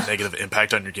might have a negative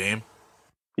impact on your game.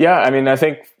 Yeah, I mean, I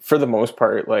think for the most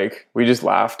part, like, we just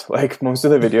laughed. Like, most of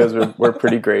the videos were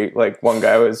pretty great. Like, one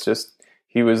guy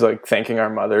he was like thanking our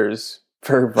mothers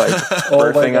for like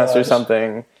birthing us or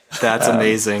something. That's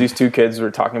amazing. These two kids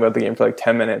were talking about the game for like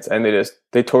 10 minutes, and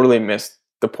they totally missed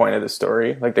the point of the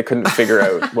story. Like, they couldn't figure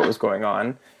out what was going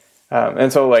on.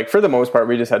 And so, like, for the most part,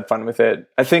 we just had fun with it.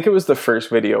 I think it was the first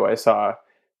video I saw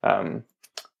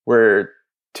where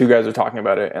two guys were talking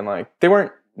about it, and like, they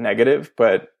weren't negative,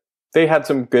 but they had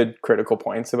some good critical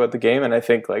points about the game. And I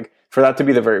think, like, for that to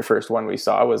be the very first one we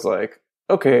saw was like,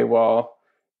 okay, well,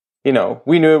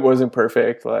 we knew it wasn't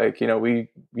perfect. Like, we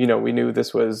knew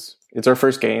it's our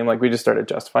first game. Like, we just started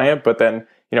justifying it. But then,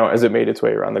 as it made its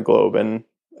way around the globe, and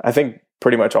I think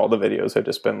pretty much all the videos have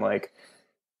just been like,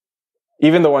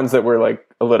 even the ones that were like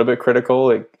a little bit critical,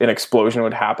 like an explosion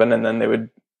would happen and then they would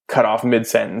cut off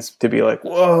mid-sentence to be like,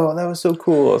 whoa, that was so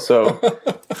cool. So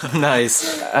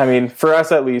nice. I mean, for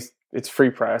us at least, it's free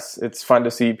press. It's fun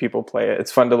to see people play it.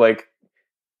 It's fun to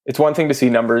it's one thing to see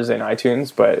numbers in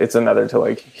iTunes, but it's another to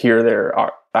like hear their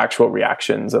actual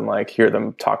reactions and like hear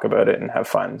them talk about it and have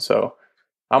fun. So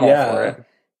I'm all for it.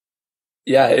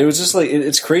 Yeah, it was just like,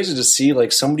 it's crazy to see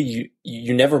like somebody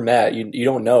you never met, you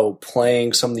don't know,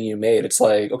 playing something you made. It's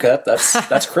like, okay,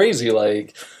 that's crazy.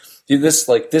 Like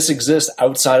this exists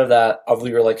outside of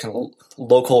your like kind of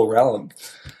local realm.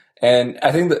 And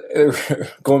I think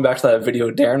that going back to that video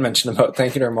Darren mentioned about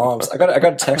thanking our moms, I got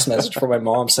a text message from my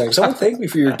mom saying, "Someone thank me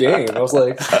for your game." I was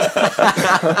like,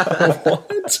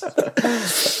 "What?"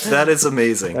 That is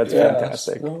amazing. That's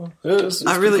fantastic. It's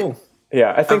cool.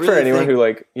 Yeah, I think for anyone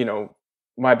who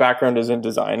my background is in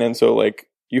design, and so like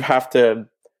you have to,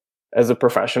 as a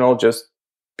professional, just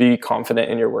be confident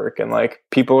in your work, and like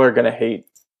people are gonna hate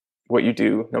what you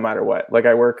do no matter what. Like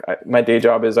my day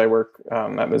job is I work at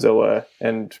Mozilla,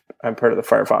 and I'm part of the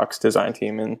Firefox design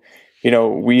team, and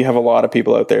we have a lot of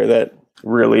people out there that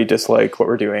really dislike what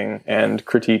we're doing and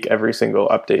critique every single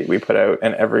update we put out,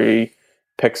 and every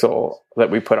pixel that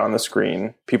we put on the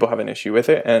screen, people have an issue with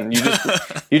it, and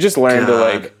you just learn to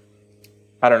like,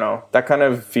 I don't know, that kind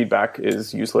of feedback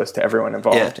is useless to everyone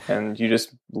involved, and you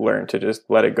just learn to just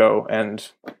let it go. And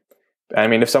I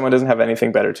mean, if someone doesn't have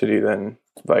anything better to do than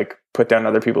like put down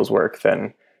other people's work,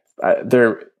 then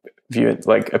their view,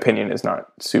 like opinion, is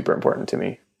not super important to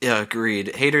me. Yeah,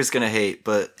 agreed. Haters gonna hate,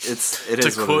 but it is what it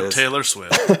is. To quote Taylor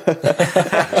Swift.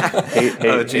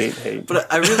 hate.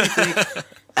 But I really think,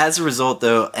 as a result,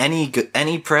 though,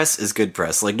 any press is good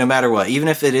press. Like, no matter what, even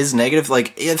if it is negative.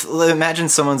 Like, imagine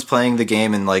someone's playing the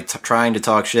game and like trying to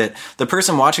talk shit. The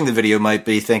person watching the video might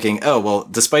be thinking, "Oh, well,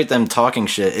 despite them talking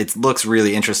shit, it looks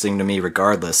really interesting to me,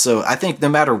 regardless." So I think no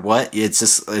matter what,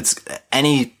 it's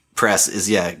any press is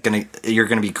you're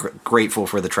gonna be grateful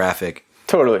for the traffic.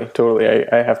 Totally.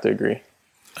 I have to agree.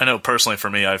 I know personally for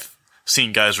me, I've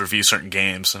seen guys review certain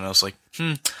games, and I was like,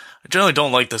 I generally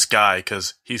don't like this guy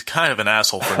because he's kind of an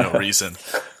asshole for no reason.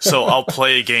 So I'll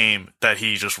play a game that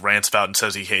he just rants about and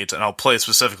says he hates, and I'll play it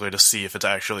specifically to see if it's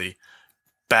actually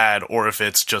bad or if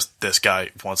it's just this guy,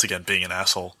 once again, being an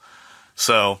asshole.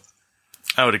 So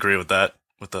I would agree with that.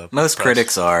 Most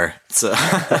critics are. So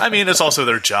I mean, it's also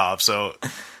their job, so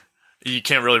you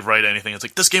can't really write anything. It's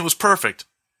like, this game was perfect,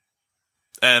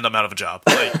 and I'm out of a job.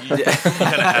 Like, you kind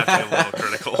of have to be a little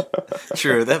critical.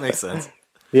 True, that makes sense.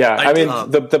 Yeah, I mean,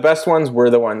 the best ones were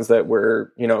the ones that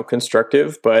were,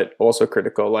 constructive, but also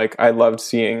critical. Like, I loved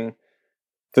seeing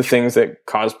the things that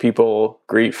caused people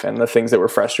grief and the things that were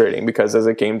frustrating, because as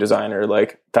a game designer,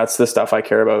 like, that's the stuff I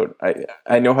care about.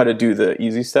 I know how to do the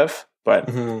easy stuff, but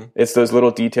it's those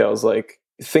little details, like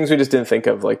things we just didn't think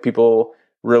of, like people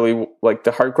really, like,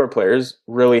 the hardcore players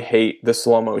really hate the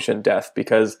slow motion death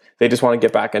because they just want to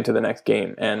get back into the next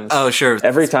game. And Oh, sure.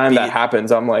 every time that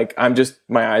happens, I'm like,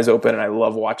 my eyes open, and I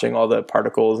love watching all the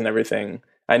particles and everything.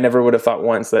 I never would have thought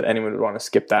once that anyone would want to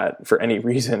skip that for any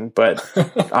reason, but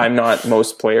I'm not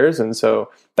most players. And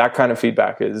so that kind of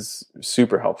feedback is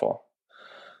super helpful.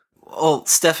 Well,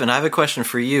 Stefan, I have a question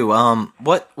for you.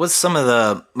 What was some of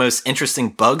the most interesting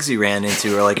bugs you ran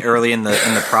into, or like early in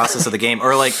the process of the game,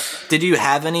 or like did you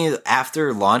have any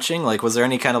after launching? Like, was there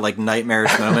any kind of like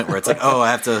nightmarish moment where it's like, oh,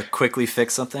 I have to quickly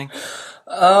fix something?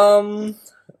 Well,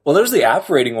 there's the app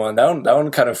rating one. That one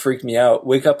kind of freaked me out.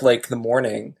 Wake up like in the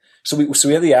morning. So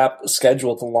we have the app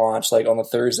scheduled to launch like on the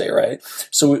Thursday, right?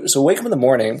 So wake up in the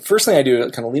morning. First thing I do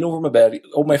is kind of lean over my bed,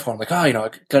 open my phone. I'm like, I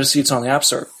got to see it's on the App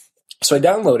Store. So I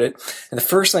download it, and the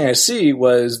first thing I see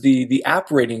was the app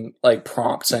rating like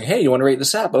prompt saying, "Hey, you want to rate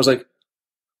this app?" I was like,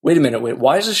 "Wait a minute,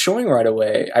 why is this showing right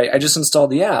away? I just installed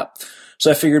the app."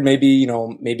 So I figured maybe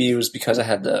it was because I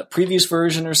had the previous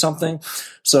version or something.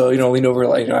 So leaned over,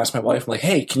 like asked my wife, I'm like,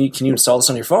 "Hey, can you install this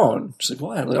on your phone?" She's like,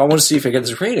 "What?" Like, I want to see if I get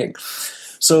this rating.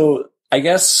 So I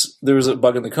guess there was a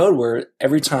bug in the code where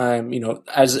every time,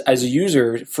 as a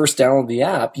user first download the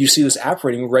app, you see this app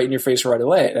rating right in your face right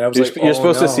away. And I was You're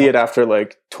supposed to see it after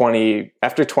like 20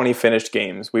 finished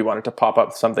games. We wanted to pop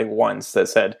up something once that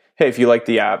said, "Hey, if you like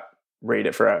the app, rate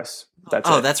it for us." That's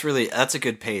that's a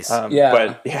good pace. Yeah.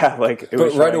 But yeah, like it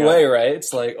was right away, right?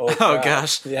 It's like, oh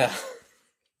gosh. Yeah.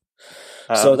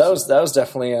 So that was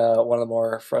definitely one of the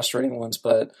more frustrating ones,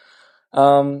 but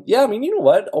yeah, I mean, you know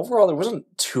what? Overall, there wasn't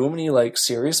too many like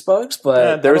serious bugs,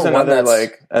 but there was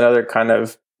another kind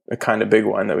of big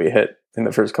one that we hit in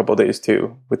the first couple of days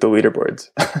too with the leaderboards.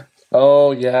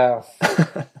 Oh yeah,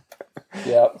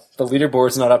 yeah. The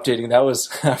leaderboard's not updating. That was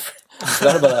I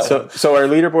forgot about that one. So our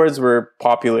leaderboards were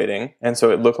populating, and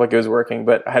so it looked like it was working.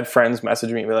 But I had friends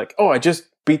message me and be like, "Oh, I just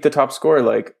beat the top score.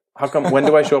 Like, how come? When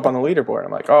do I show up on the leaderboard?"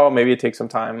 I'm like, "Oh, maybe it takes some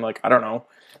time. Like, I don't know."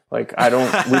 Like,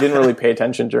 we didn't really pay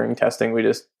attention during testing. We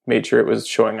just made sure it was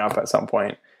showing up at some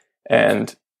point,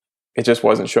 and it just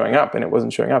wasn't showing up, and it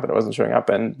wasn't showing up, and it wasn't showing up.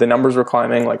 And the numbers were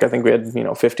climbing. Like, I think we had,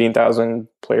 15,000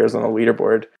 players on the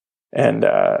leaderboard. And,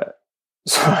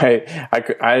 so I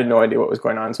had no idea what was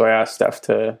going on. So I asked Steph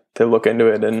to look into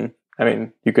it. And I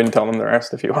mean, you can tell them the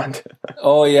rest if you want.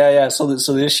 Oh yeah. So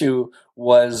the issue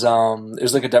was, it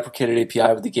was like a deprecated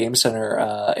API with the Game Center,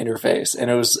 interface.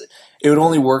 And it would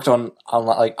only worked on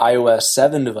like iOS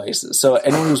 7 devices. So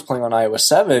anyone who was playing on iOS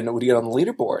 7 would get on the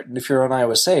leaderboard. And if you're on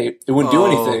iOS 8, it wouldn't do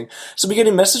anything. So we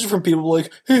getting messages from people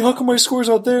like, "Hey, how come my score's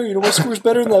out there? My score's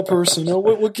better than that person.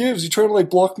 What gives? You trying to like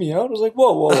block me out?" I was like,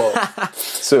 whoa.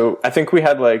 So I think we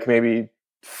had like maybe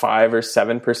 5 or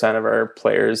 7% of our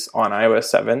players on iOS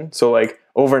 7. So like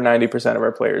over 90% of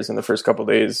our players in the first couple of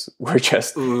days were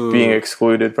just being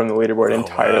excluded from the leaderboard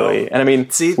entirely. Wow. And I mean,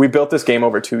 we built this game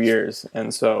over 2 years.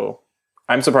 And so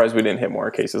I'm surprised we didn't hit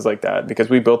more cases like that, because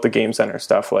we built the Game Center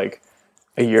stuff like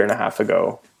a year and a half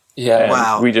ago. Yeah. And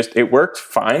wow. it worked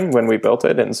fine when we built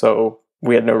it. And so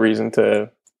we had no reason to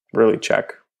really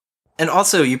check. And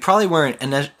also, you probably weren't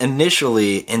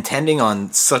initially intending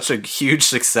on such a huge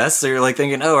success. So you're like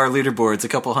thinking, oh, our leaderboard's a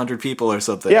couple hundred people or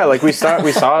something. Yeah, like we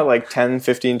saw like 10,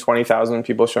 15, 20,000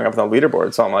 people showing up on the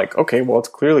leaderboard. So I'm like, okay, well, it's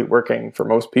clearly working for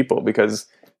most people, because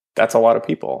that's a lot of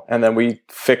people. And then we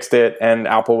fixed it, and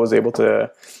Apple was able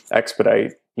to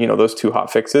expedite, those 2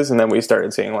 hot fixes. And then we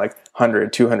started seeing like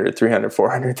 100, 200, 300,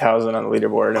 400,000 on the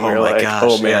leaderboard. And we were like,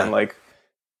 oh man, like,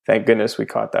 thank goodness we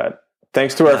caught that.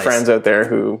 Thanks to our friends out there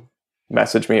who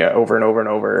message me over and over and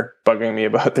over, bugging me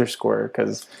about their score,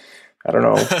 because I don't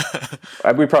know,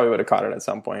 we probably would have caught it at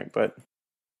some point. But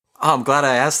I'm glad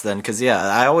I asked then, because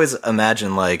I always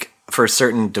imagine like for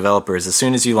certain developers, as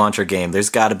soon as you launch your game, there's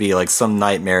got to be like some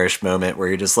nightmarish moment where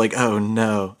you're just like, oh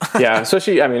no. Yeah,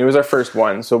 especially, it was our first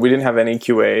one, so we didn't have any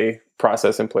QA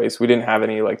process in place. We didn't have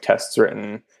any like tests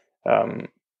written.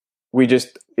 We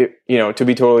just, to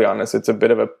be totally honest, it's a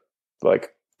bit of a like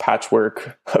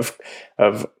patchwork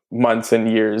of months and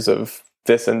years of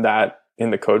this and that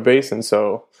in the code base. And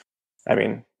so,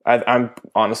 I'm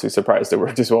honestly surprised it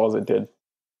worked as well as it did. It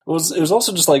was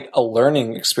also just like a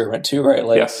learning experiment too, right?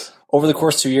 Like, yes. Over the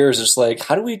course of 2 years, it's like,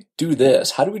 how do we do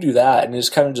this? How do we do that? And it's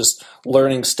kind of just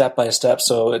learning step by step.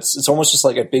 So it's almost just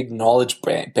like a big knowledge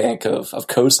bank of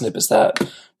code snippets that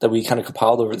we kind of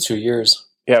compiled over the 2 years.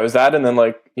 Yeah, it was that. And then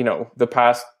like,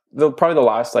 probably the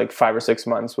last like 5 or 6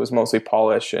 months was mostly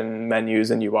polish and menus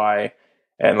and UI.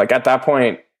 And like at that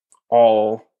point,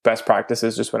 all best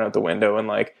practices just went out the window, and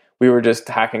like we were just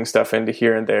hacking stuff into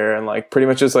here and there, and like pretty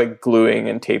much just like gluing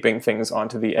and taping things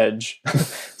onto the edge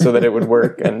so that it would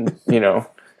work. And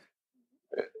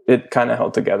it kind of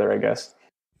held together, I guess.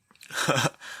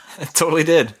 It totally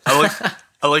did. I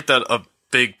like that a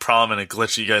big problem and a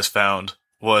glitch you guys found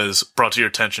was brought to your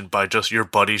attention by just your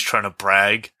buddies trying to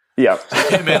brag. Yeah.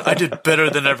 Hey man, I did better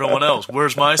than everyone else.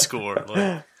 Where's my score?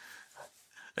 Like,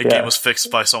 the game was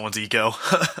fixed by someone's ego.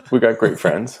 We got great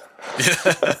friends.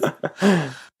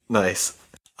 Nice.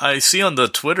 I see on the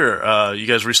Twitter, you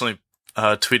guys recently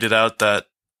tweeted out that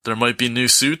there might be new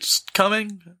suits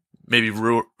coming, maybe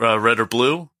red or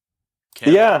blue.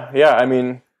 Yeah. I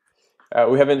mean,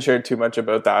 we haven't shared too much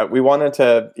about that. We wanted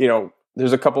to,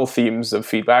 there's a couple themes of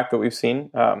feedback that we've seen.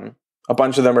 A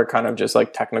bunch of them are kind of just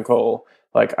like technical,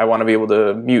 like I want to be able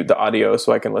to mute the audio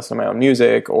so I can listen to my own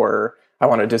music, or I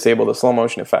want to disable the slow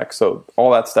motion effect. So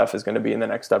all that stuff is going to be in the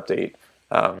next update.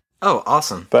 Oh,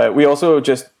 awesome. But we also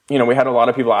just, we had a lot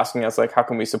of people asking us, like, how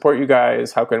can we support you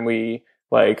guys? How can we,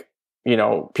 like,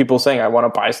 people saying, I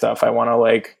want to buy stuff. I want to,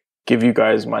 like, give you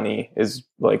guys money is,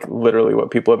 like, literally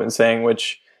what people have been saying,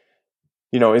 which,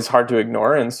 is hard to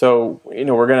ignore. And so,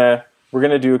 we're going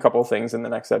to do a couple of things in the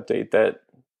next update that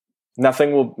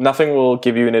nothing will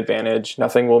give you an advantage.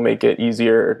 Nothing will make it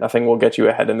easier. Nothing will get you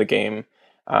ahead in the game.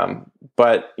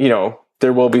 But,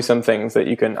 there will be some things that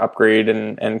you can upgrade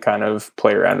and kind of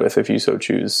play around with if you so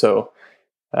choose. So,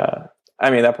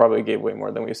 that probably gave way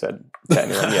more than we said to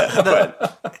anyone yet.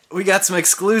 But we got some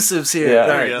exclusives here.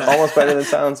 Yeah, almost better than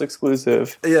sounds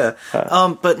exclusive. Yeah.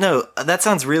 But no, that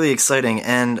sounds really exciting.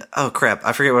 And oh crap,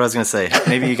 I forget what I was going to say.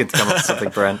 Maybe you could come up with something,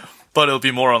 Brent. But it'll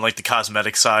be more on like the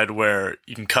cosmetic side where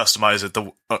you can customize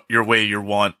it your way you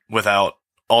want without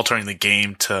altering the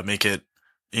game to make it,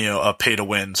 a pay to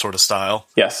win sort of style.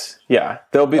 Yes. Yeah.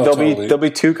 There'll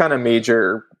be two kind of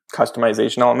major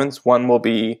customization elements. One will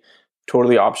be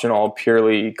totally optional,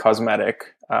 purely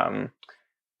cosmetic. And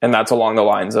that's along the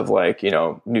lines of like,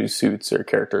 new suits or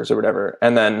characters or whatever.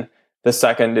 And then the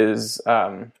second is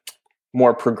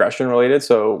more progression related.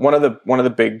 So one of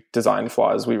the big design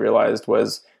flaws we realized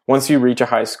was once you reach a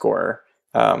high score,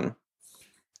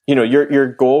 your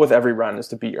goal with every run is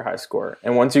to beat your high score.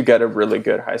 And once you get a really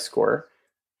good high score,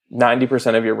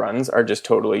 90% of your runs are just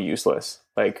totally useless.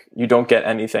 Like you don't get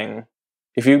anything.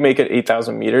 If you make it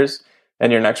 8,000 meters and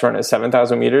your next run is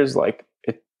 7,000 meters, like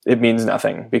it means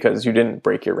nothing because you didn't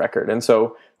break your record. And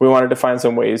so we wanted to find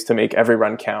some ways to make every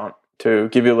run count, to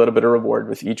give you a little bit of reward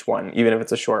with each one, even if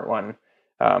it's a short one.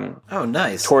 Oh,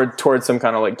 nice. Towards some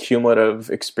kind of like cumulative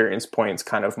experience points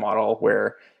kind of model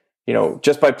where,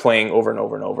 just by playing over and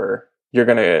over and over, you're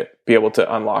going to be able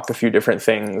to unlock a few different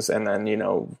things and then,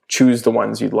 choose the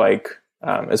ones you'd like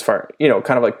as far,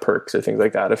 kind of like perks or things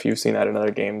like that, if you've seen that in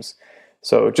other games.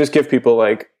 So just give people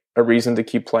like a reason to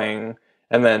keep playing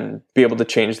and then be able to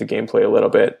change the gameplay a little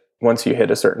bit once you hit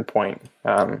a certain point,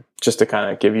 just to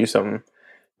kind of give you some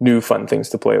new fun things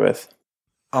to play with.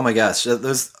 Oh my gosh,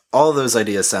 all of those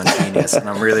ideas sound genius, and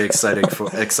I'm really excited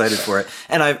for it.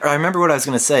 And I remember what I was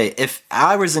going to say. If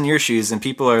I was in your shoes and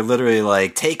people are literally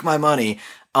like, take my money,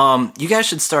 you guys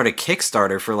should start a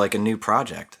Kickstarter for like a new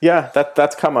project. Yeah,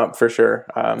 that's come up for sure.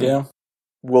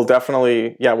 We'll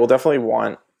definitely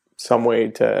want some way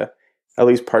to at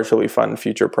least partially fund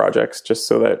future projects, just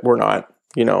so that we're not,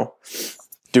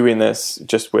 doing this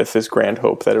just with this grand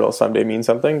hope that it'll someday mean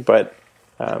something. But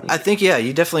I think,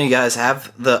 you definitely guys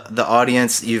have the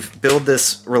audience. You've built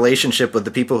this relationship with the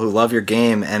people who love your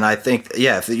game. And I think,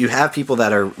 if you have people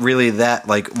that are really that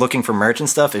like looking for merch and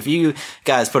stuff, if you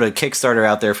guys put a Kickstarter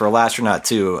out there for Lastronaut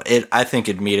 2, I think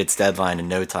it'd meet its deadline in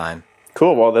no time.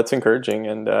 Cool. Well, that's encouraging.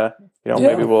 And,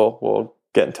 maybe we'll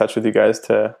get in touch with you guys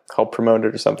to help promote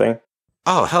it or something.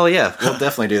 Oh, hell yeah. We'll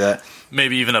definitely do that.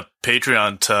 Maybe even a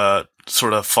Patreon to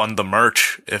sort of fund the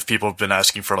merch if people have been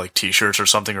asking for like t-shirts or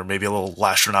something, or maybe a little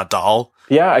Lastronaut doll.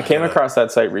 Yeah, I came across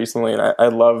that site recently and I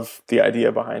love the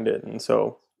idea behind it. And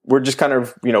so we're just kind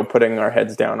of, putting our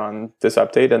heads down on this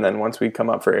update. And then once we come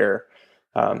up for air,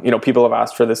 people have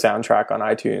asked for the soundtrack on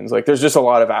iTunes. Like there's just a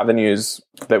lot of avenues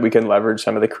that we can leverage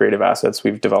some of the creative assets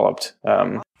we've developed.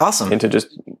 Awesome. Into just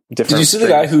different. Did you see the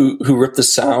guy who ripped the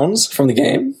sounds from the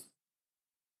game?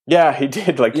 Yeah, he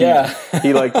did. Like,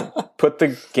 he like put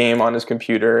the game on his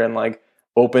computer and like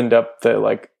opened up the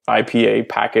like IPA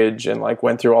package and like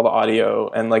went through all the audio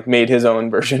and like made his own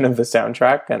version of the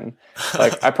soundtrack. And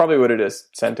like, I probably would have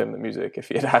just sent him the music if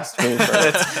he had asked me.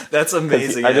 That's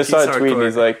amazing. I just saw a tweet and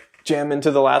he's like, jam into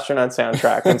the Lastronaut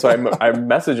soundtrack. And so I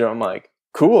messaged him. I'm like,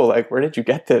 cool. Like, where did you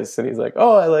get this? And he's like,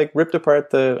 oh, I like ripped apart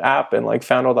the app and like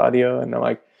found all the audio. And I'm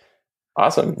like,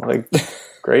 awesome. Like,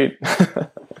 great.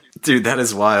 Dude, that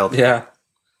is wild. Yeah.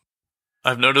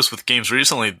 I've noticed with games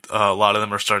recently, a lot of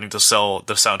them are starting to sell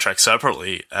the soundtrack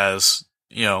separately as,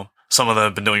 some of them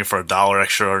have been doing it for $1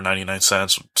 extra or 99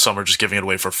 cents. Some are just giving it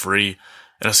away for free.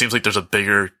 And it seems like there's a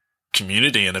bigger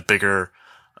community and a bigger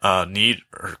need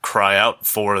or cry out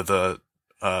for the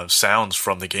sounds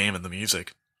from the game and the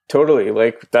music. Totally.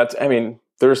 Like I mean,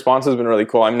 the response has been really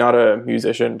cool. I'm not a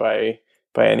musician by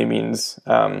any means.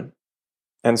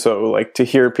 And so like to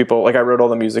hear people, like I wrote all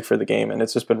the music for the game, and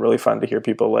it's just been really fun to hear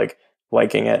people like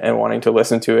liking it and wanting to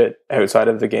listen to it outside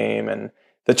of the game. And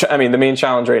the main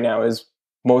challenge right now is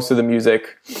most of the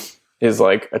music is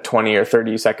like a 20 or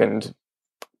 30 second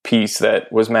piece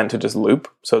that was meant to just loop,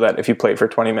 so that if you play it for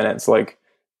 20 minutes, like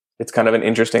it's kind of an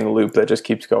interesting loop that just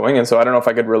keeps going. And so I don't know if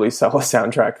I could really sell a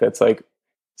soundtrack that's like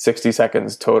 60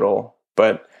 seconds total,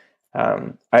 but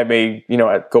I may,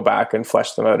 go back and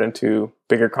flesh them out into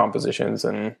bigger compositions,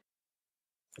 and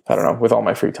I don't know, with all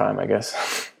my free time, I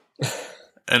guess.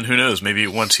 And who knows, maybe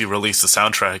once you release the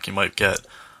soundtrack, you might get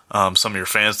some of your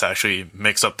fans to actually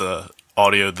mix up the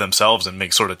audio themselves and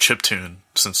make sort of chiptune,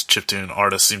 since chiptune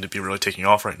artists seem to be really taking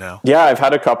off right now. Yeah, I've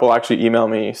had a couple actually email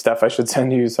me, Steph, I should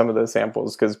send you some of the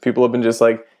samples, because people have been just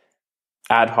like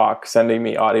ad hoc sending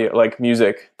me audio, like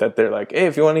music that they're like, hey,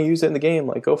 if you want to use it in the game,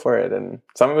 like go for it. And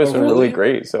some of it's been really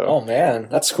great. So, oh man,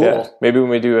 that's cool. Yeah, maybe when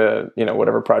we do a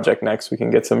whatever project next, we can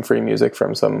get some free music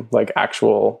from some like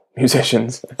actual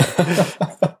musicians.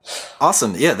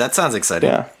 Awesome. Yeah, that sounds exciting.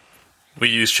 Yeah, we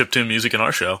use chiptune music in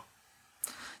our show.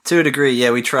 To a degree,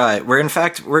 yeah, we try. We're going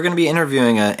to be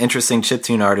interviewing an interesting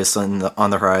chiptune artist on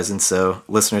the horizon, so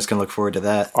listeners can look forward to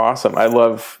that. Awesome. I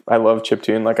love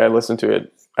chiptune. Like I listen to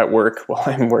it at work while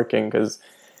I'm working, because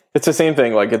it's the same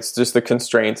thing. Like it's just the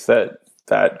constraints that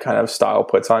kind of style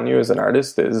puts on you as an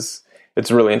artist it's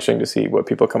really interesting to see what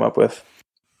people come up with.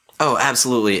 Oh,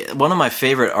 absolutely. One of my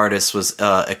favorite artists was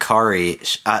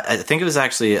Ikari. I think it was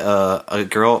actually a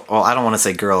girl. Well, I don't want to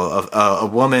say girl, a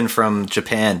woman from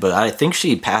Japan, but I think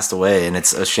she passed away, and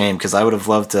it's a shame because I would have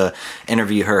loved to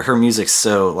interview her. Her music's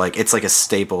so it's like a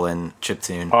staple in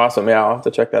chiptune. Awesome. Yeah, I'll have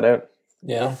to check that out.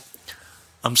 Yeah.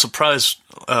 I'm surprised,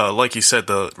 like you said,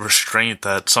 the restraint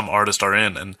that some artists are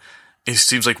in, and it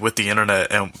seems like with the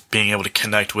internet and being able to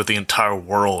connect with the entire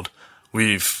world,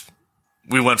 we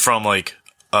went from like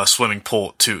a swimming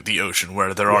pool to the ocean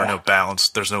where there are no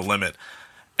bounds, there's no limit,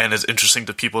 and it's interesting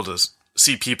to people to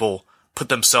see people put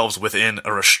themselves within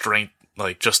a restraint,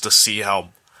 like just to see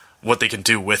what they can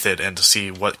do with it and to see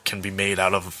what can be made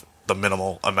out of the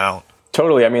minimal amount.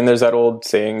 Totally. I mean, there's that old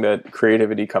saying that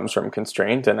creativity comes from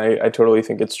constraint, and I totally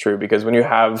think it's true, because when you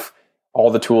have all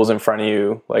the tools in front of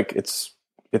you, like it's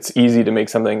easy to make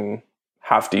something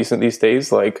half decent these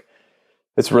days. Like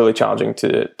it's really challenging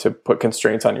to put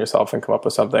constraints on yourself and come up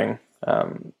with something.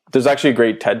 There's actually a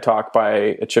great TED Talk by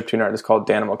a chiptune artist called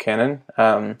Danimal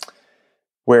Cannon,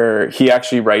 where he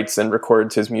actually writes and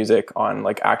records his music on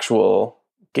like actual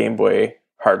Game Boy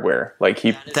hardware. Like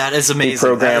that is amazing. He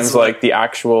programs like the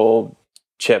actual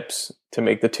chips to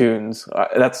make the tunes.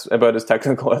 That's about as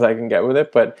technical as I can get with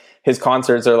it, but his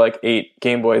concerts are like 8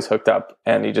 Game Boys hooked up,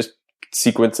 and he just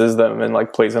sequences them and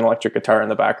like plays an electric guitar in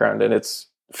the background, and it's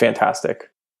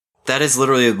fantastic. That is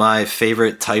literally my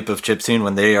favorite type of chiptune,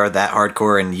 when they are that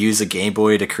hardcore and use a Game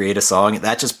Boy to create a song.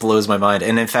 That just blows my mind.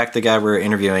 And in fact, the guy we're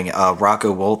interviewing,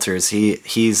 Rocco Walters,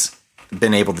 he's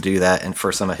been able to do that, and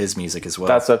for some of his music as well.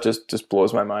 That stuff just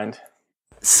blows my mind.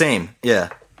 Same, yeah.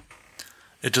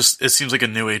 It seems like a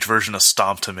new age version of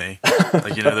Stomp to me.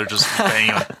 Like, they're just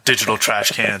banging on digital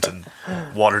trash cans and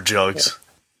water jugs.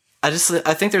 I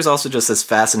think there's also just this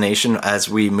fascination as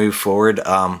we move forward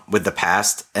with the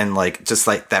past, and like just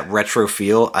like that retro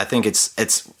feel. I think it's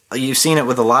you've seen it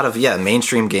with a lot of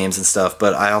mainstream games and stuff,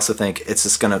 but I also think it's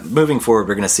just moving forward,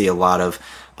 we're gonna see a lot of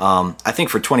I think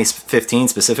for 2015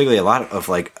 specifically, a lot of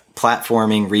like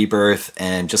platforming, rebirth,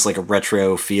 and just like a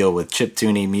retro feel with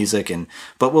chiptuney music.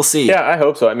 But we'll see. Yeah, I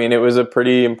hope so. I mean, it was a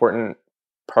pretty important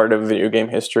part of video game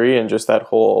history, and just that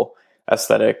whole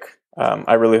aesthetic.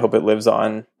 I really hope it lives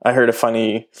on. I heard a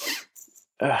funny,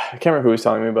 I can't remember who was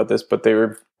telling me about this, but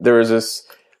there was this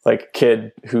like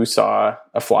kid who saw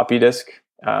a floppy disk.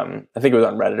 I think it was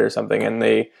on Reddit or something, and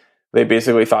they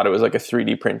basically thought it was like a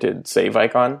 3D printed save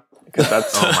icon, because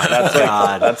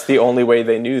that's the only way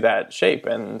they knew that shape.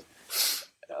 And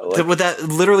with that,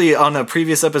 literally on a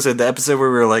previous episode, the episode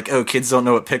where we were like, oh, kids don't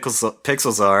know what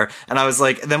pixels are, and I was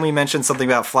like, then we mentioned something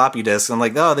about floppy disks, and I'm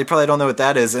like, oh, they probably don't know what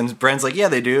that is, and Bren's like, yeah,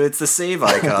 they do, it's the save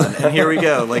icon. And here we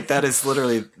go, like that is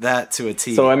literally that to a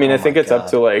T. So I mean, I think it's up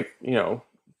to like,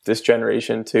 this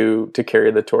generation to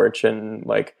carry the torch, and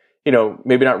like,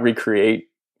 maybe not recreate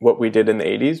what we did in the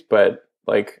 80s, but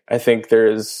like I think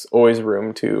there's always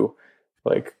room to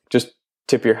like just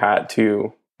tip your hat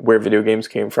to where video games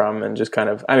came from, and just kind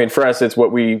of, I mean, for us, it's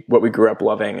what we grew up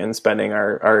loving and spending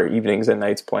our evenings and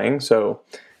nights playing. So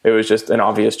it was just an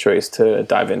obvious choice to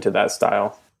dive into that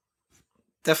style.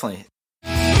 Definitely.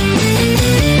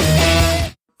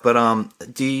 But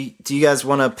do you guys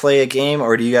want to play a game,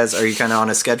 or are you kind of on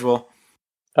a schedule?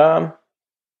 I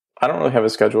don't really have a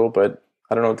schedule, but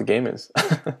I don't know what the game is.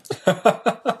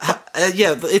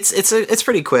 Yeah, it's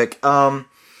pretty quick.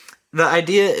 The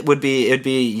idea would be it'd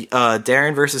be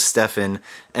Darren versus Stefan,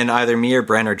 and either me or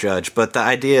Brent or Judge. But the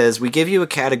idea is we give you a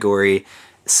category.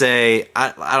 Say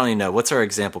I don't even know what's our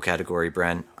example category,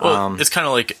 Brent. Well, it's kind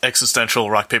of like existential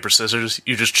rock paper scissors.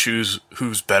 You just choose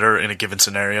who's better in a given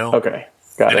scenario. Okay,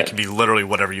 got and it. it can be literally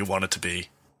whatever you want it to be.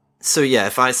 So yeah,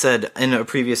 if I said in a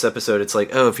previous episode, it's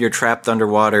like, oh, if you're trapped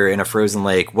underwater in a frozen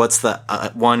lake, what's the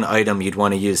one item you'd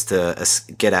want to use to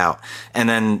get out? And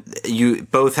then you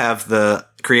both have the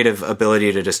creative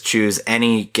ability to just choose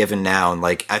any given noun.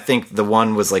 Like, I think the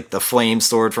one was like the flame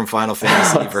sword from Final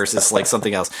Fantasy versus like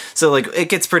something else. So like it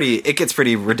gets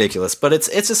pretty ridiculous, but it's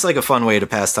just like a fun way to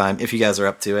pass time if you guys are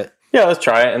up to it. Yeah, let's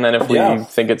try it, and then if we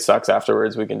think it sucks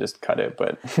afterwards, we can just cut it.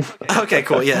 But okay,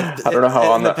 cool. Yeah, I don't know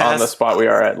how on the spot we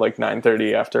are at like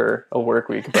 9:30 after a work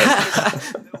week.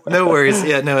 But no worries.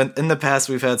 Yeah, no. In the past,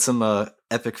 we've had some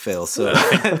epic fails, so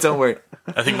don't worry.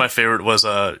 I think my favorite was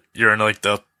you're in like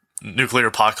the nuclear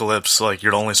apocalypse, like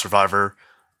you're the only survivor.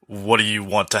 What do you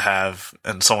want to have?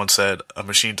 And someone said a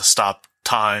machine to stop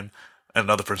time. And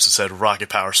another person said rocket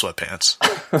power sweatpants.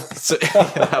 So,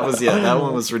 that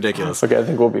one was ridiculous. Okay, I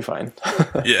think we'll be fine.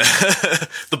 Yeah.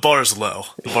 The bar is low.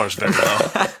 The bar is very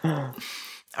low.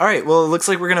 All right, well, it looks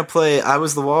like we're going to play I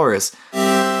Was the Walrus.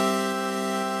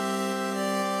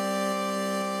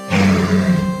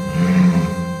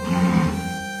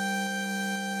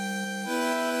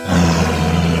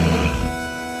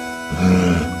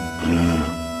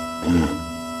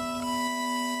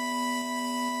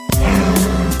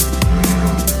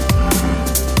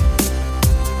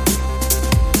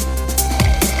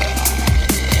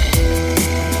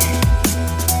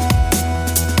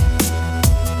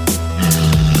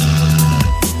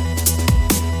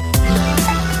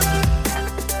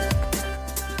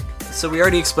 So we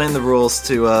already explained the rules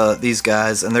to these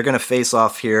guys, and they're going to face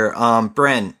off here.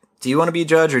 Brent, do you want to be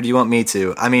judge, or do you want me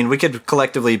to? I mean, we could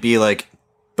collectively be like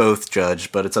both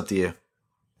judge, but it's up to you.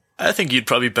 I think you'd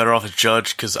probably be better off as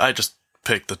judge, because I just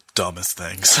pick the dumbest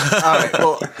things. All right,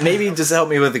 well, maybe just help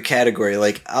me with the category.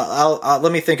 Like, I'll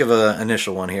let me think of an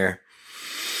initial one here.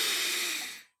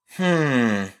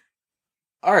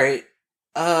 All right.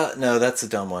 No, that's a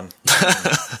dumb one.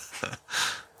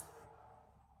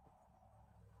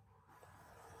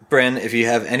 Bren, if you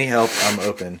have any help, I'm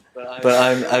open.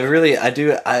 But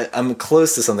I'm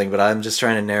close to something, but I'm just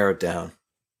trying to narrow it down.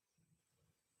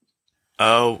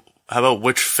 Oh, how about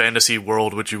which fantasy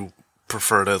world would you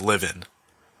prefer to live in?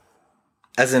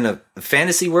 As in a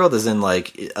fantasy world, as in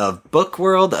like a book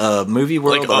world, a movie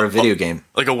world, or a video game?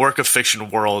 Like a work of fiction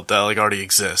world that like already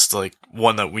exists, like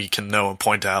one that we can know and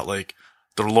point out, like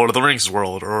the Lord of the Rings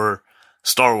world, or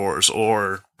Star Wars,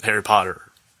 or Harry Potter.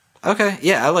 Okay,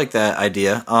 yeah, I like that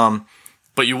idea.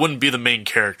 But you wouldn't be the main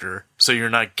character, so you're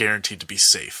not guaranteed to be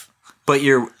safe. But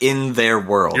you're in their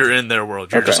world. You're in their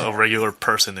world. You're just a regular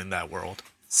person in that world.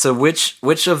 So which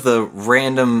of the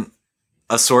random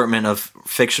assortment of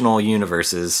fictional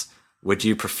universes would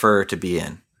you prefer to be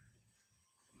in?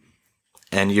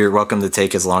 And you're welcome to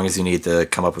take as long as you need to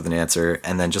come up with an answer,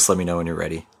 and then just let me know when you're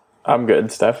ready. I'm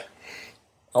good, Steph.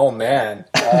 Oh man,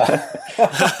 I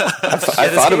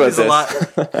thought about this.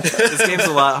 This game's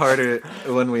a lot harder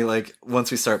when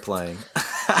once we start playing.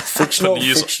 fictional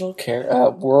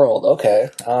world. Okay.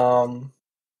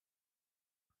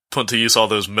 Put to use all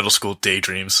those middle school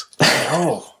daydreams.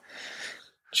 Oh,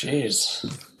 jeez.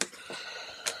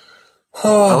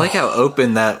 I like how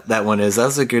open that one is.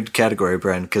 That's a good category,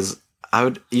 Bren, because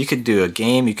you could do a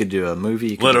game, you could do a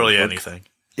movie, literally anything.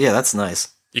 Yeah, that's nice.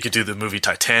 You could do the movie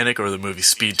Titanic or the movie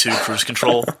Speed 2 Cruise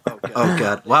Control. Oh,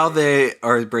 God. While they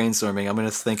are brainstorming, I'm going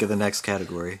to think of the next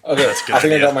category. Okay, that's a good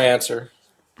idea. I got my answer.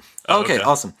 Okay,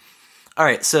 awesome. All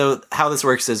right, so how this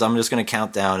works is I'm just going to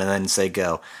count down and then say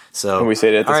go. So can we say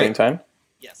it at the same time?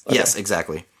 Yes. Okay. Yes,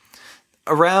 exactly.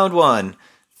 Round 1.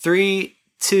 3,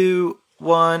 2,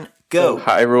 1, go.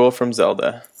 Hyrule from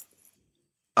Zelda.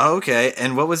 Okay,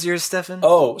 and what was yours, Stefan?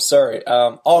 Oh, sorry.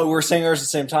 We're saying ours at the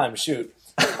same time. Shoot.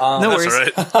 No worries.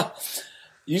 That's all right.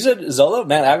 You said Zelda?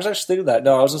 Man, I was actually thinking that.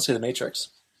 No, I was going to say The Matrix.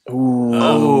 Ooh.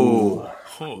 Oh.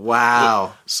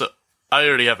 Wow. So, I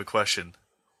already have a question.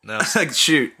 Now,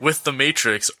 shoot. With The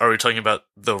Matrix, are we talking about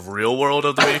the real world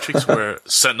of The Matrix where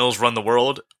Sentinels run the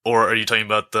world? Or are you talking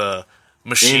about the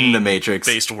machine the Matrix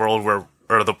based world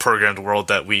or the programmed world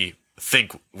that we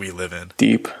think we live in.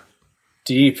 Deep.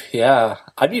 Yeah.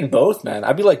 I'd be in both, man.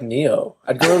 I'd be like Neo.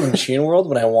 I'd go to the machine world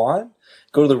when I want,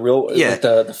 go to the real, like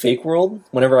the fake world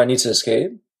whenever I need to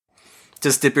escape.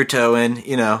 Just dip your toe in,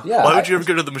 you know. Yeah. Why would you ever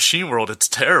go to the machine world? It's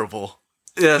terrible.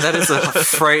 Yeah, that is a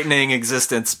frightening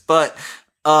existence. But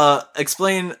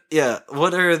explain,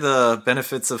 what are the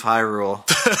benefits of Hyrule?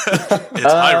 It's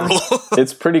Hyrule.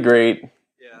 It's pretty great.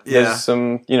 Yeah. There's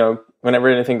some, whenever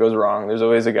anything goes wrong, there's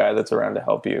always a guy that's around to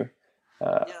help you.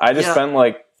 I just spent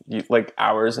like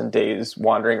hours and days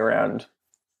wandering around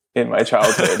in my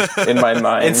childhood, in my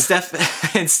mind. In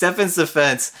Stefan's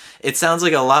defense, it sounds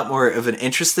like a lot more of an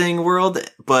interesting world,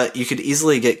 but you could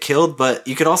easily get killed, but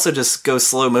you could also just go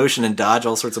slow motion and dodge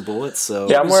all sorts of bullets. So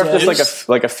yeah, I'm more of just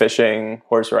like a fishing,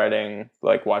 horse riding,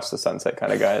 like watch the sunset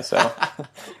kind of guy. So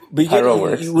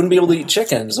but you wouldn't be able to eat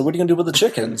chickens. So what are you going to do with the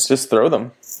chickens? Just throw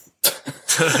them.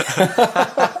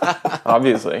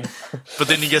 Obviously. But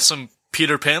then you get some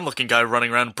Peter Pan looking guy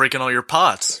running around breaking all your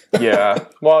pots. Yeah.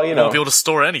 Well, You won't be able to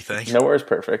store anything. Nowhere's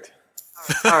perfect.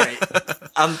 all right,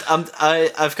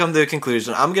 I've come to a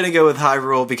conclusion. I'm gonna go with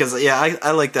Hyrule because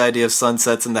I like the idea of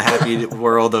sunsets and the happy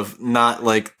world of not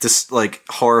like just like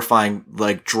horrifying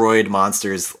like droid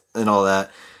monsters and all that.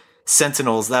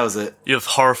 Sentinels, that was it. You have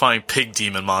horrifying pig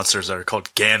demon monsters that are called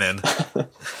Ganon.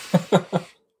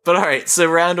 But all right, so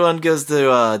round one goes to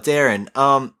Darren.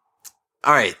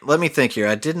 All right, let me think here.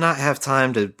 I did not have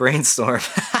time to brainstorm.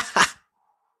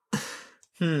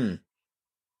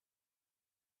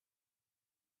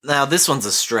 Now this one's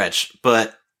a stretch,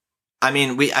 but I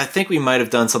mean, I think we might have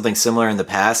done something similar in the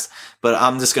past, but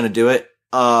I'm just gonna do it.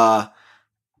 Not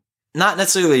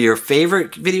necessarily your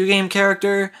favorite video game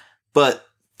character, but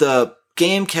the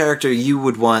game character you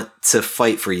would want to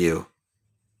fight for you.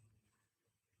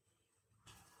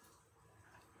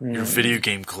 Your video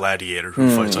game gladiator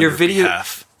who fights on your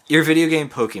behalf. Your video game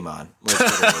Pokemon.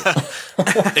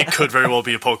 Like, It could very well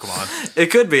be a Pokemon. it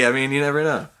could be. I mean, you never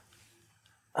know.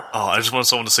 Oh, I just want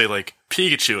someone to say, like,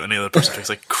 Pikachu, and the other person picks,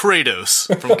 like,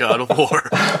 Kratos from God of War.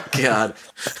 God.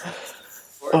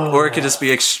 Or it could just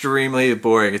be extremely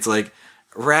boring. It's like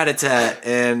Rat-a-tat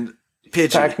and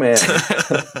Pidgey. Pac-Man.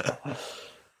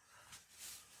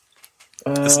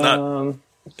 It's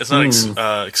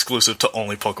not exclusive to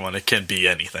only Pokemon. It can be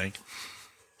anything.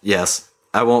 Yes.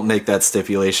 I won't make that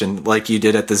stipulation like you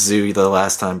did at the zoo the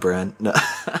last time, Brent. No.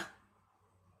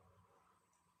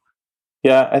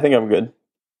 Yeah, I think I'm good.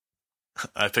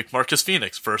 I picked Marcus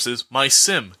Phoenix versus my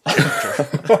Sim character.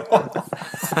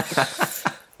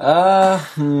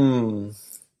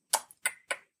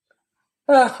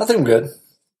 I think I'm good.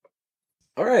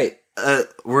 All right.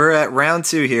 We're at round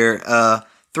 2 here.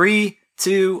 3,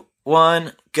 2,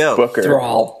 1, go. Booker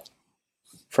Thrall.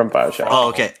 from BioShock. Oh,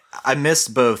 okay. I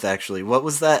missed both, actually. What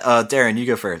was that? Darren, you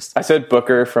go first. I said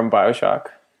Booker from BioShock.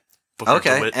 Booker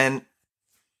Okay, DeWitt.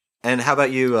 and how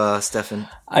about you, Stefan?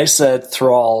 I said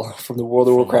Thrall from the World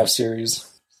of Warcraft series.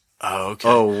 Oh, okay.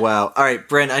 Oh, wow. All right,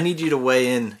 Brent, I need you to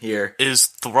weigh in here. Is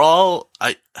Thrall...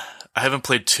 I haven't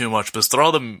played too much, but is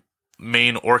Thrall the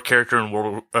main orc character in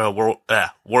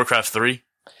Warcraft 3?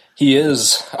 He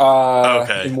is.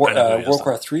 Okay, In I know who he is.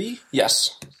 Warcraft 3?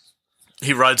 Yes,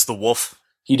 He rides the wolf?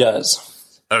 he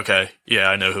does. Okay, yeah,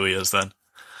 I know who he is then.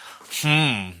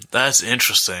 That's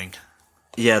interesting.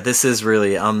 Yeah, this is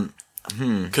really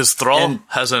Because Thrall And-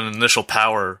 has an initial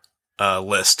power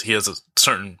list. He has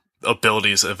certain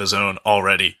abilities of his own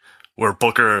already, where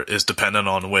Booker is dependent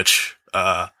on which,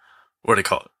 what do they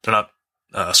call it? They're not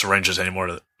syringes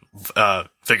anymore,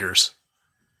 vigors.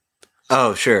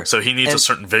 Oh, sure. So he needs a And-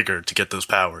 certain vigor to get those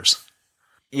powers.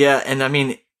 Yeah, and I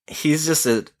mean, he's just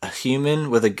a human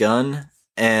with a gun,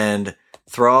 and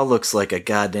Thrall looks like a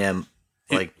goddamn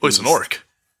like. He's an orc.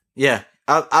 Yeah,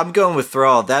 I'm going with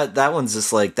Thrall. That one's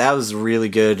just like that was really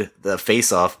good. The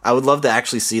face off. I would love to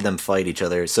actually see them fight each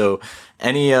other. So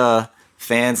any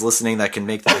fans listening that can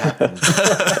make that happen.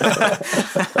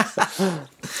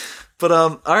 But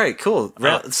all right, cool.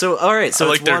 So all right, so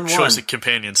I it's like their 1-1. choice of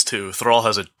companions too. Thrall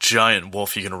has a giant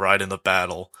wolf he can ride in the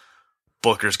battle.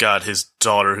 Booker's got his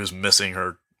daughter who's missing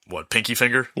her pinky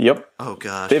finger. Yep. Oh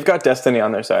gosh. They've got Destiny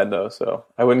on their side, though, so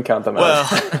I wouldn't count them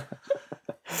out. Well,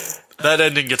 that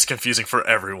ending gets confusing for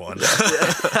everyone.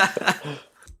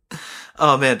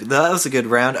 Oh man, that was a good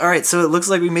round. All right, so it looks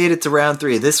like we made it to round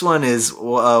 3. This one is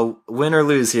win or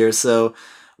lose here. So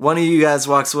one of you guys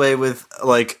walks away with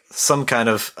like some kind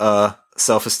of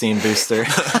self-esteem booster.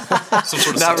 Some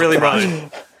sort of Not sense really of pride.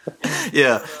 much.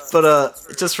 Yeah, but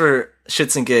just for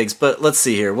shits and gigs. But let's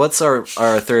see here. What's our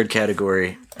third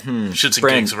category? Shits and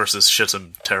Brand- gigs versus shits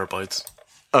and terabytes.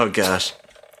 Oh gosh.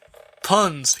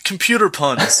 Puns. Computer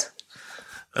puns.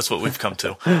 That's what we've come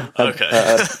to. Okay.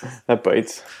 That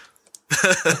bites.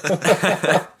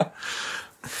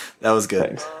 That was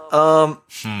good.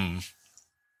 Thanks.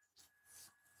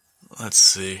 Let's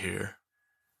see here.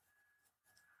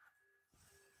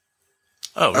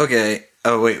 Oh, Okay.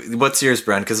 Oh wait, what's yours,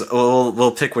 Bren? Because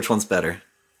we'll pick which one's better.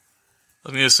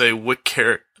 I'm going to say what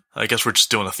character... I guess we're just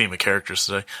doing a theme of characters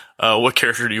today. What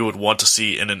character you would want to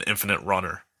see in an Infinite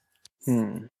Runner?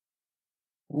 All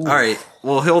right.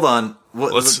 Well, hold on.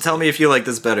 Tell me if you like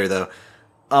this better,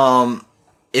 though.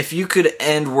 If you could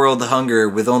end world hunger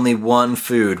with only one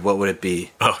food, what would it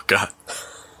be? Oh, God.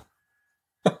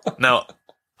 Now,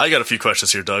 I got a few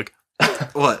questions here, Doug.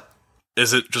 What?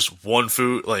 Is it just one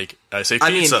food? Like, I say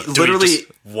I mean, pizza. Do we literally- just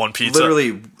one pizza?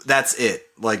 Literally, that's it.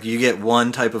 Like, you get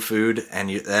one type of food,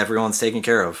 and everyone's taken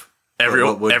care of.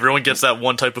 Everyone gets that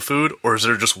one type of food, or is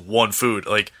there just one food?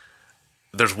 Like,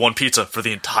 there's one pizza for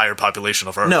the entire population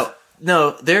of Earth.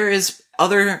 No, there is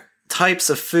other types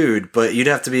of food, but you'd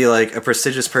have to be like a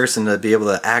prestigious person to be able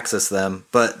to access them.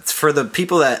 But for the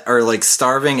people that are like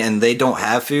starving and they don't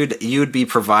have food, you would be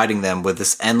providing them with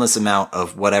this endless amount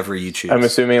of whatever you choose. I'm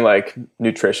assuming like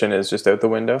nutrition is just out the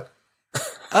window.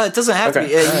 It doesn't have to Okay.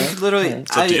 be. You could literally.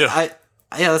 It's up to you.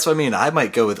 Yeah, that's what I mean. I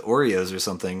might go with Oreos or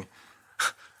something.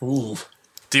 Ooh.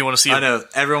 Do you want to see? I know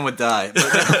everyone would die. But no,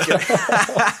 I'm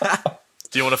kidding.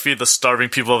 Do you want to feed the starving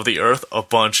people of the Earth a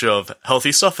bunch of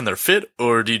healthy stuff and they're fit,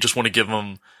 or do you just want to give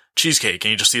them cheesecake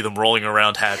and you just see them rolling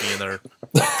around happy in their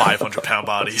 500-pound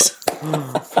bodies?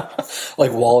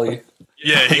 Like Wall-E.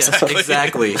 Yeah, exactly.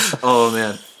 Exactly. Oh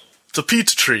man. It's a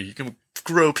pizza tree. You can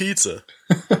grow pizza.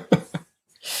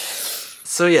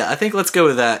 So yeah, I think let's go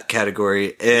with that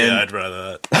category. And Yeah, I'd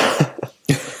rather that.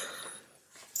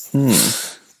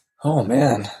 Oh,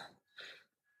 man.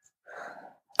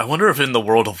 I wonder if in the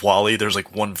world of Wall-E, there's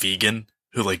like one vegan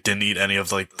who like didn't eat any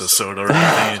of like the soda or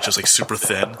anything. It's just like super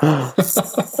thin.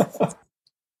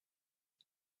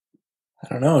 I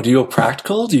don't know. Do you go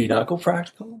practical? Do you not go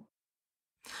practical?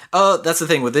 oh, that's the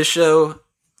thing with this show.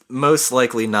 Most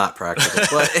likely not practical,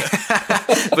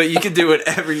 but but you can do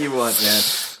whatever you want,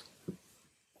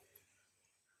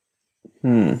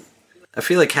 man. I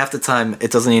feel like half the time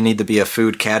it doesn't even need to be a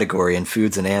food category, and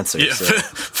food's an answer. Yeah, So.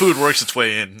 food works its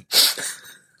way in.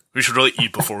 We should really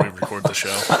eat before we record the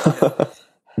show.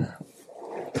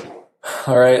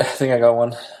 All right. I think I got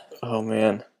one. Oh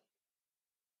man.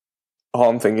 All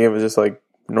I'm thinking of is just like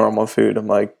normal food. I'm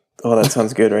like, oh, that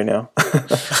sounds good right now.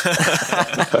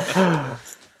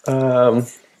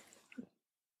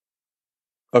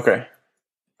 Okay.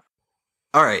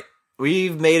 All right,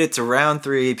 we've made it to round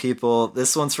 3, people.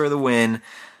 This one's for the win.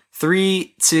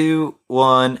 3, 2,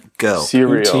 1, go.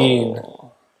 Cereal.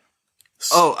 Poutine.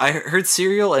 Oh, I heard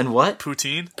cereal and what?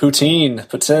 Poutine?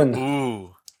 Poutine.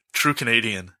 Ooh, true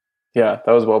Canadian. Yeah,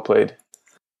 that was well played.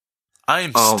 I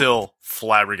am still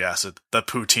flabbergasted that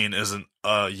poutine isn't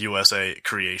a USA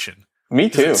creation. Me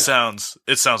too. It sounds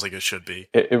like it should be.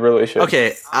 It really should.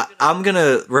 Okay, I'm going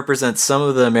to represent some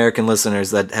of the American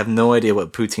listeners that have no idea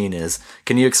what poutine is.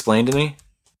 Can you explain to me?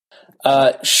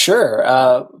 Sure.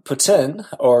 Poutine,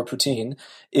 or poutine,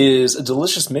 is a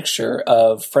delicious mixture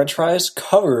of French fries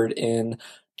covered in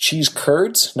cheese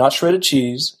curds, not shredded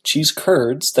cheese, cheese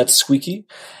curds, that's squeaky,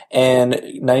 and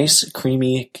nice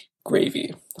creamy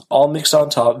gravy. All mixed on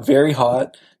top, very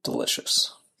hot,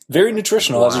 delicious. Very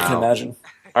nutritional, as you can Wow. imagine.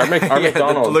 Our that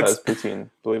McDonald's looks- has poutine,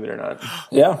 believe it or not.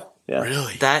 Yeah. Yeah.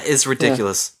 Really? That is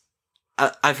ridiculous.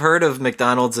 I've heard of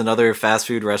McDonald's and other fast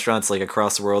food restaurants like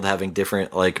across the world having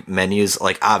different like menus,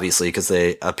 like obviously because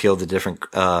they appeal to different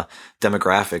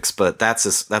demographics. But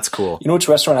that's cool. You know which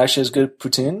restaurant actually has good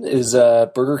poutine? Is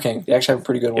Burger King. They actually have a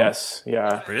pretty good one. Yes.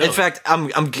 Yeah. Really? In fact,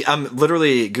 I'm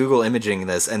literally Google imaging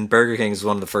this, and Burger King is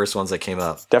one of the first ones that came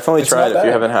up. Definitely It's try not it if you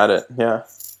bad. haven't had it. Yeah.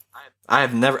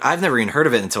 I've never even heard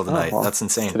of it until tonight. well. That's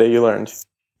insane. Today you learned.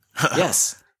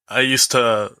 Yes. I used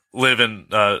to live in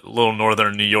little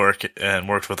northern New York and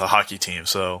worked with a hockey team,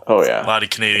 so Oh a yeah. lot of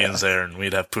Canadians there, and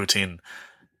we'd have poutine.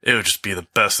 It would just be the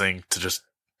best thing to just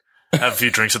have a few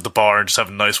drinks at the bar and just have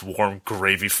nice warm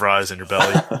gravy fries in your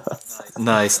belly.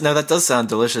 Nice. No, that does sound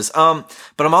delicious. But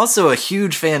I'm also a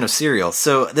huge fan of cereal,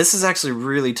 so this is actually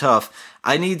really tough.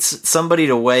 I need somebody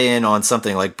to weigh in on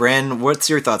something. Like, Bran, what's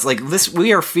your thoughts? Like, this,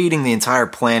 we are feeding the entire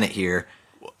planet here.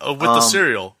 With the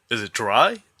cereal, is it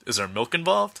dry? Is there milk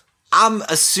involved? I'm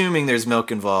assuming there's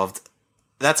milk involved.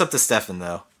 That's up to Stefan,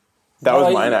 though. That was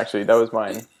Well, mine actually. That was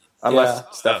mine. Unless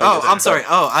Yeah. Stefan. Oh, gets I'm it. sorry.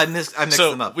 Oh, I mixed So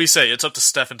them up. we say it's up to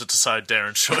Stefan to decide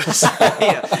Darren's choice.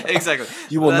 Yeah, exactly.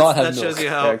 You will not have That shows milk. you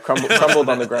how Yeah, crumbled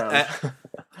on the ground.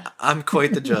 I'm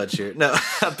quite the judge here. No,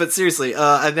 but seriously,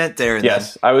 I meant Darren.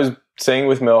 Yes, I was saying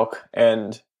with milk,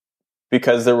 and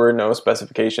because there were no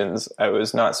specifications, I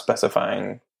was not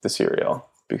specifying the cereal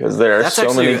because there are That's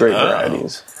so many actually- great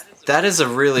varieties. That is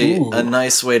a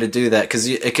nice way to do that, because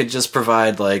it could just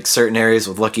provide like certain areas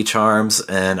with Lucky Charms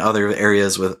and other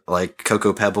areas with like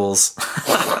Cocoa Pebbles.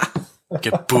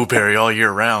 Get Blueberry all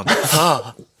year round.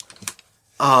 Ah.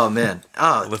 Oh man,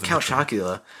 Living Count the dream.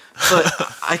 Chocula.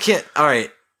 But I can't. All right,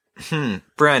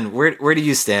 Bren, where do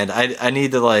you stand? I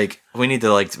need to we need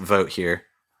to vote here.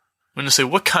 I'm going to say,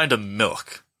 what kind of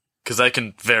milk? Because that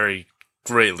can vary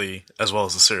greatly, as well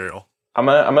as the cereal. I'm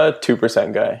a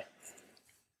 2% guy.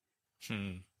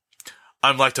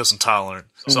 I'm lactose intolerant,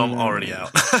 so I'm already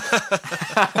out.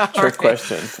 Trick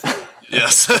question.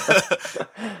 Yes.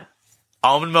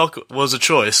 Almond milk was a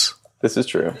choice. This is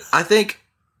true. I think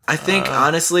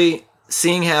honestly,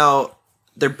 seeing how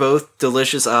they're both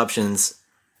delicious options,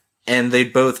 and I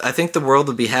think the world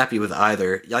would be happy with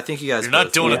either. I think you guys. You're not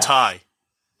both doing would. a tie.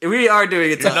 We are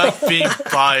doing it. You're not being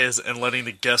biased and letting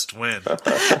the guest win.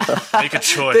 Make a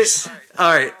choice.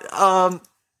 All right.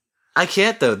 I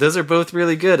can't though. Those are both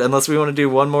really good. Unless we want to do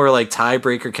one more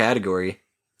tiebreaker category.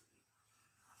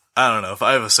 I don't know. If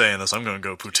I have a say in this, I'm going to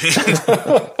go poutine.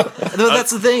 No,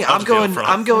 that's the thing. I'll just be upfront.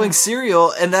 I'm going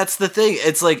cereal, and that's the thing.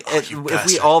 It's like if we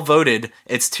bastard. all voted,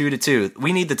 it's 2-2.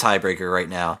 We need the tiebreaker right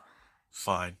now.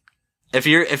 Fine. If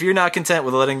you're not content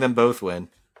with letting them both win,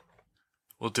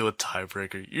 We'll do a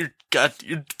tiebreaker. You're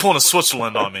pulling a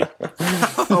Switzerland on me.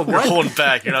 oh, You're holding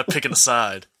back. You're not picking a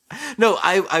side. no,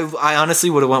 I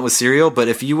honestly would have went with cereal, but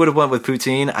if you would have went with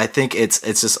poutine, I think it's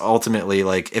just ultimately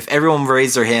if everyone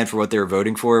raised their hand for what they were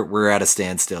voting for, we're at a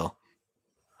standstill.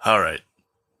 All right.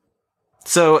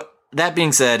 So that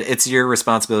being said, it's your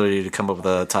responsibility to come up with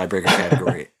a tiebreaker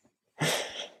category.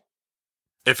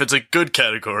 If it's a good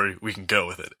category, we can go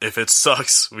with it. If it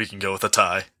sucks, we can go with a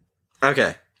tie.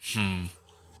 Okay.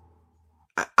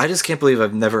 I just can't believe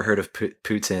I've never heard of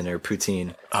poutine or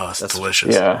poutine. Oh, it's That's-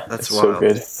 delicious. Yeah, That's it's so wild.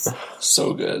 good.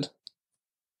 So good.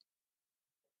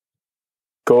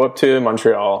 Go up to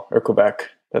Montreal or Quebec.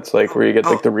 That's where you get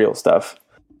the real stuff.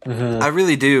 I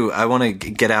really do. I want to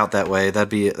get out that way. That'd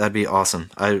be awesome.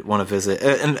 I want to visit.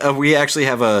 And we actually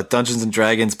have a Dungeons and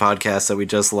Dragons podcast that we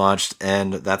just launched,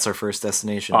 and that's our first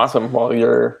destination. Awesome. Well,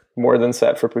 you're more than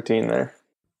set for poutine there.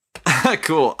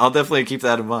 Cool. I'll definitely keep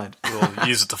that in mind. We'll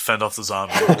use it to fend off the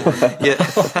zombie.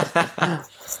 Yeah.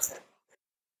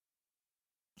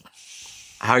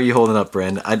 How are you holding up,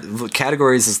 Bryn?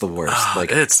 Categories is the worst.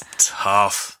 It's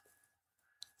tough.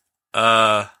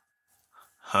 Oh.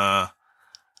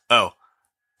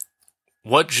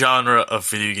 What genre of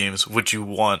video games would you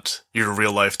want your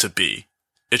real life to be?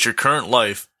 It's your current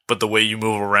life, but the way you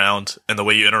move around and the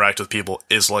way you interact with people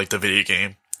is like the video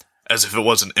game. As if it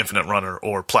was an infinite runner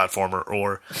or platformer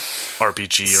or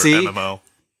RPG or See? MMO.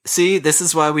 See, this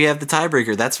is why we have the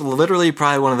tiebreaker. That's literally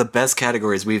probably one of the best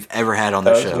categories we've ever had on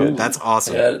the That was show. good. That's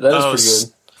awesome. Yeah, that is Oh, pretty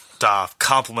good. Stop.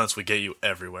 Compliments we get you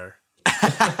everywhere.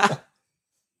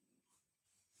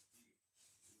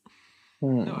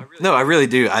 No, I really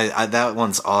do. I that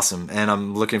one's awesome, and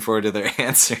I'm looking forward to their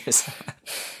answers.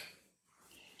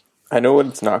 I know what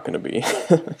it's not going to be.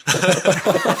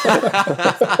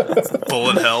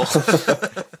 Bullet hell.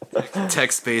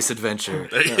 Text-based adventure.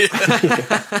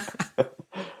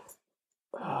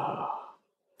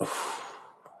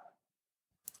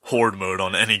 Horde mode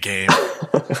on any game.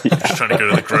 You're just trying to go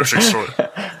to the grocery store.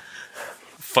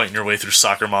 Fighting your way through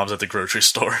soccer moms at the grocery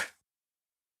store.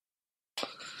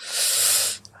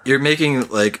 You're making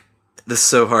this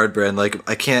so hard, Bren.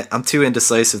 I can't. I'm too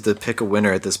indecisive to pick a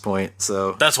winner at this point.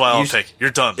 So That's why I'll pick.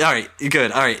 You're done. All right, you're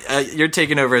good. All right, you're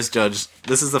taking over as judge.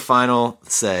 This is the final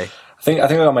say. I think I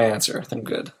got my answer. I think I'm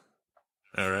good.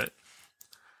 All right.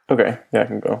 Okay, yeah, I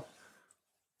can go.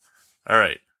 All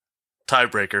right.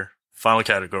 Tiebreaker. Final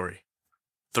category.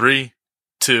 3,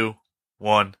 2,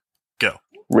 1, go.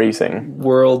 Racing.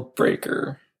 World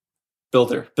Breaker.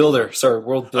 Builder. Sorry,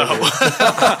 World Builder.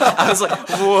 I was like,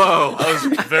 whoa. I was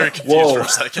very confused Whoa. for a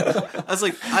second. I was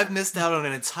like, I've missed out on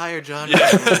an entire genre.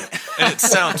 And it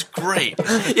sounds great.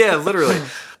 Yeah, literally.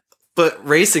 But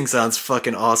racing sounds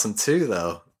fucking awesome too,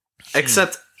 though.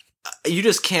 Except you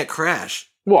just can't crash.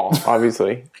 Well,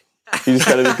 obviously. You just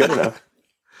got to be good enough.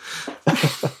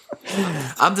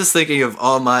 I'm just thinking of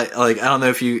all my I don't know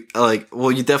if you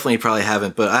well, you definitely probably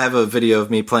haven't, but I have a video of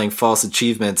me playing False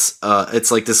Achievements.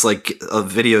 It's a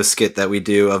video skit that we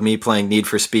do of me playing Need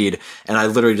for Speed, and I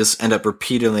literally just end up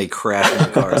repeatedly crashing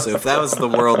the car. So if that was the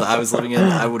world that I was living in,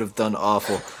 I would have done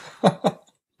awful.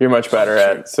 You're much better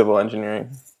at civil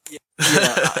engineering.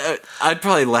 Yeah, I'd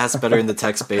probably last better in the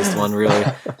text-based one, really.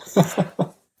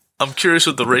 I'm curious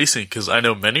with the racing, because I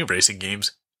know many racing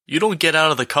games you don't get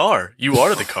out of the car. You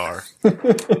are the car.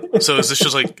 So is this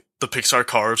just like the Pixar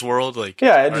Cars world? Like,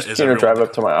 yeah, I just drive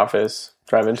up to my office,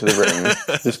 drive into the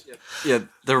ring. Just Yeah,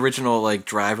 the original like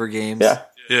driver games. yeah,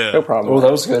 Yeah. no problem. Oh,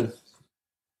 that was good.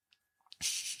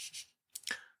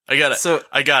 I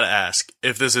gotta ask,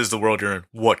 if this is the world you're in,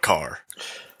 what car?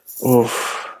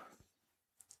 Oof.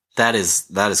 That is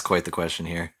quite the question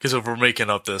here. Because if we're making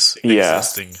up this Yeah.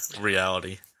 existing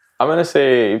reality. I'm gonna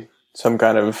say some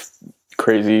kind of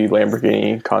crazy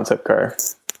Lamborghini concept car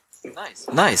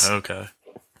Nice. Okay.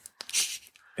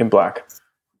 in black.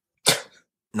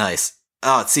 Nice.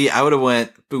 Oh, see, I would have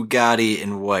went Bugatti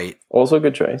in white. Also,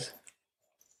 good choice.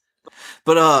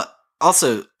 But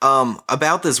also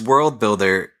about this world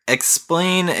builder,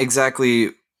 explain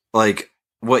exactly like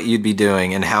what you'd be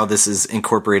doing and how this is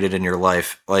incorporated in your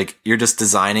life. Like you're just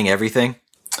designing everything.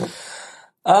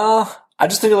 I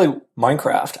just think of like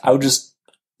Minecraft. I would just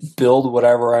build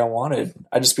whatever I wanted.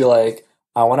 I'd just be like,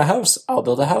 I want a house. I'll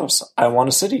build a house. I want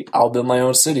a city. I'll build my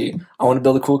own city. I want to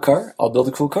build a cool car. I'll build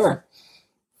a cool car.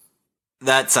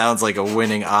 That sounds like a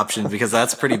winning option because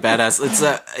that's pretty badass. It's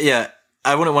yeah,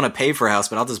 I wouldn't want to pay for a house,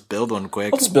 but I'll just build one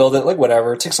quick. I'll just build it, like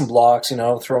whatever. Take some blocks,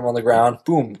 throw them on the ground.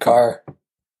 Boom, car.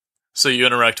 So you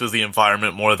interact with the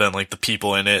environment more than like the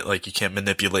people in it. Like you can't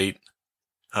manipulate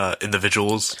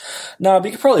individuals. No, but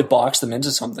you could probably box them into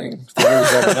something. If they really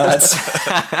drive you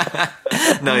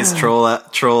nuts. Nice troll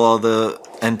all the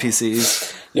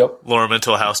NPCs. Yep. Lure them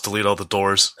into a house, delete all the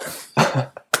doors.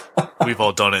 We've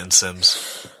all done it in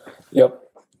Sims. Yep.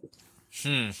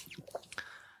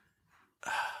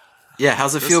 Yeah,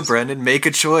 how's it feel, Brendan? Make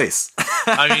a choice.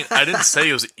 I mean, I didn't say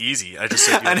it was easy. I just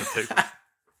said you had to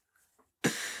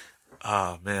pick.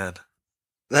 Oh, man.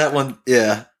 That one,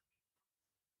 yeah.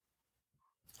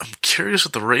 I'm curious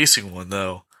with the racing one,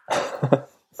 though.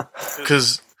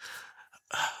 Because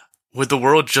would the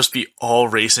world just be all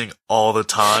racing all the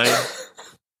time?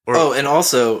 Oh, and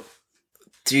also,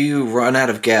 do you run out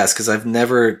of gas? Because I've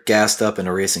never gassed up in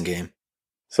a racing game.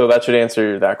 So that should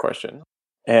answer that question.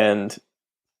 And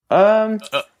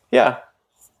yeah,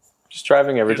 just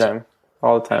driving every time,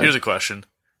 all the time. Here's a question.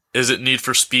 Is it Need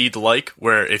for Speed like,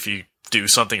 where if you do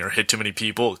something or hit too many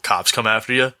people, cops come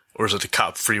after you? Or is it a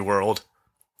cop-free world?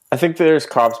 I think there's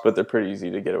cops, but they're pretty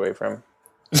easy to get away from.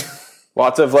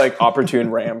 Lots of like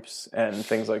opportune ramps and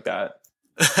things like that.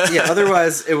 Yeah,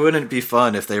 otherwise it wouldn't be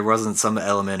fun if there wasn't some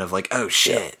element of like, oh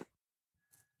shit.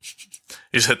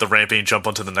 You just hit the ramp and you jump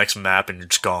onto the next map and you're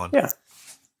just gone. Yeah.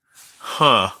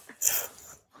 Huh.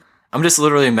 I'm just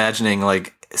literally imagining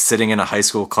like sitting in a high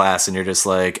school class and you're just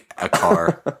like a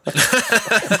car.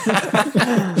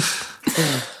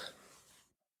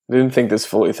 Didn't think this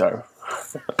fully through.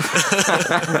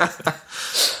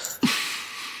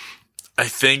 I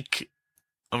think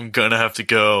I'm gonna have to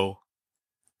go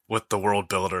with the world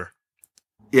builder.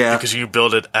 Yeah. Because you can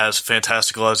build it as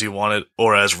fantastical as you want it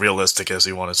or as realistic as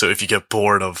you want it. So if you get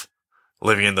bored of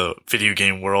living in the video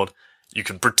game world, you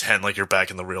can pretend like you're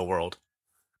back in the real world.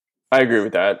 I agree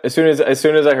with that. As soon as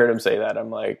I heard him say that, I'm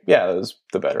like, yeah, that was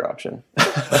the better option.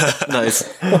 Nice.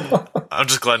 I'm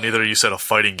just glad neither of you said a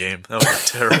fighting game. That would be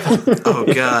terrible. Oh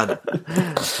god.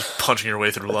 Just punching your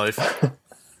way through life.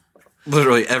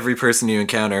 Literally every person you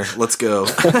encounter. Let's go.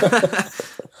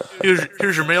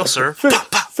 Here's your mail, sir.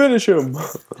 Finish him.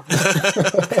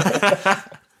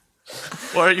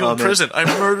 Why are you in prison? I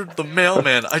murdered the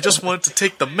mailman. I just wanted to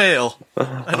take the mail.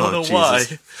 I don't know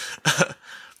Jesus. why.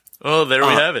 Well, there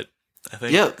we have it. I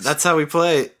think. Yep, that's how we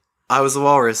play. I was the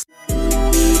walrus.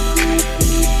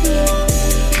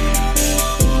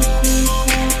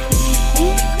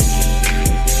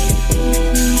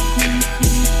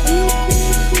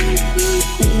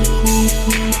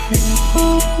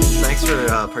 Thanks for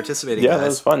participating, Yeah, guys. that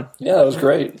was fun. Yeah, that was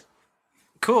great.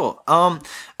 Cool. All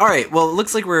right. Well, it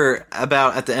looks like we're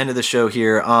about at the end of the show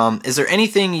here. Is there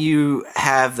anything you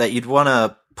have that you'd want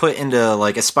to put into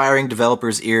like aspiring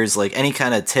developers' ears, like any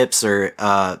kind of tips or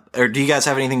do you guys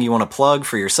have anything you want to plug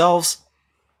for yourselves?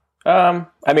 I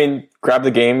mean, grab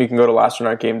the game. You can go to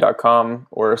lastronautgame.com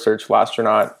or search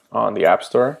Lastronaut on the App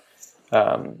Store.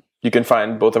 You can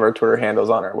find both of our Twitter handles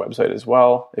on our website as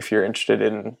well if you're interested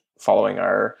in following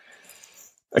our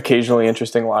occasionally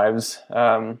interesting lives.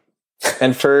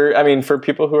 And for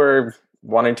people who are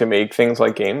wanting to make things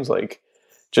like games, like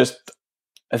just,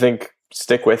 I think,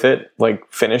 stick with it, like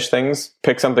finish things,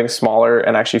 pick something smaller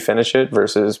and actually finish it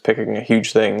versus picking a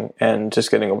huge thing and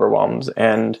just getting overwhelmed.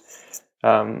 And,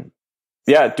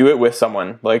 do it with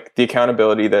someone. Like the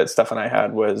accountability that Steph and I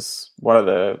had was one of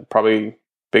the probably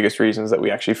biggest reasons that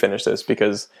we actually finished this,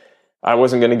 because I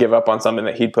wasn't going to give up on something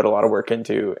that he'd put a lot of work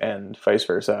into and vice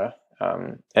versa.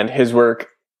 And his work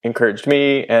encouraged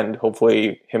me, and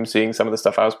hopefully him seeing some of the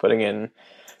stuff I was putting in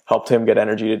helped him get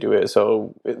energy to do it.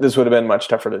 So this would have been much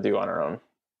tougher to do on our own.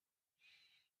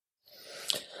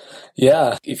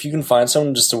 Yeah, if you can find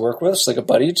someone just to work with, just like a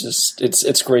buddy, just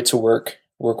it's great to work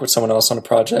with someone else on a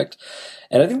project.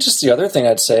 And I think just the other thing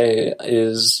I'd say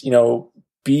is,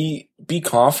 be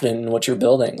confident in what you're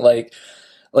building. Like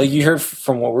you heard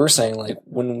from what we were saying, like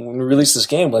when we released this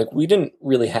game, like we didn't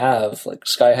really have like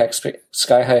sky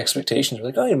high expectations. We're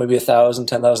like, oh, maybe 1,000,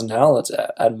 10,000 downloads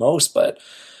at most, but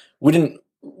we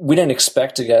didn't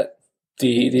expect to get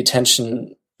the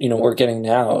attention we're getting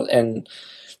now. And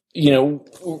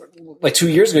like 2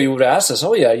 years ago, you would have asked us,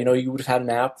 oh yeah, you would have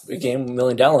had a game, 1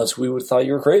 million downloads. We would have thought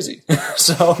you were crazy.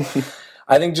 So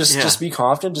I think just be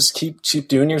confident, just keep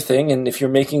doing your thing. And if you're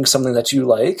making something that you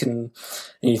like and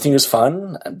you think is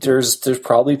fun, there's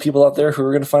probably people out there who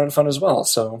are going to find it fun as well.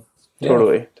 So yeah.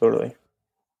 Totally.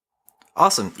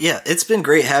 Awesome. Yeah, it's been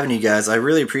great having you guys. I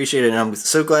really appreciate it. And I'm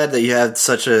so glad that you had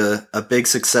such a big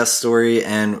success story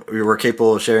and we were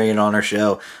capable of sharing it on our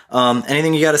show.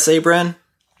 Anything you got to say, Bren?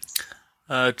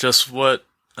 Just what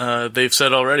they've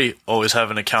said already. Always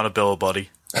have an accountability buddy.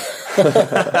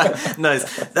 Nice.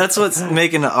 That's what's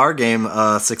making our game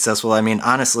successful. I mean,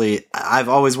 honestly, I've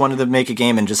always wanted to make a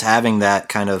game, and just having that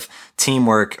kind of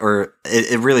teamwork, or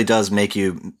it really does make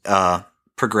you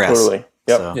progress. Totally.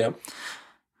 Yep. So. Yep.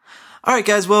 All right,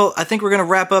 guys. Well, I think we're going to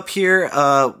wrap up here.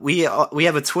 We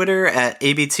have a Twitter at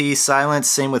ABT Silence.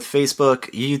 Same with Facebook,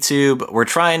 YouTube. We're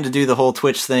trying to do the whole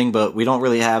Twitch thing, but we don't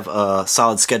really have a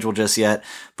solid schedule just yet.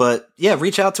 But yeah,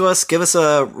 reach out to us. Give us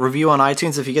a review on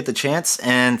iTunes if you get the chance.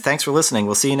 And thanks for listening.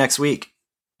 We'll see you next week.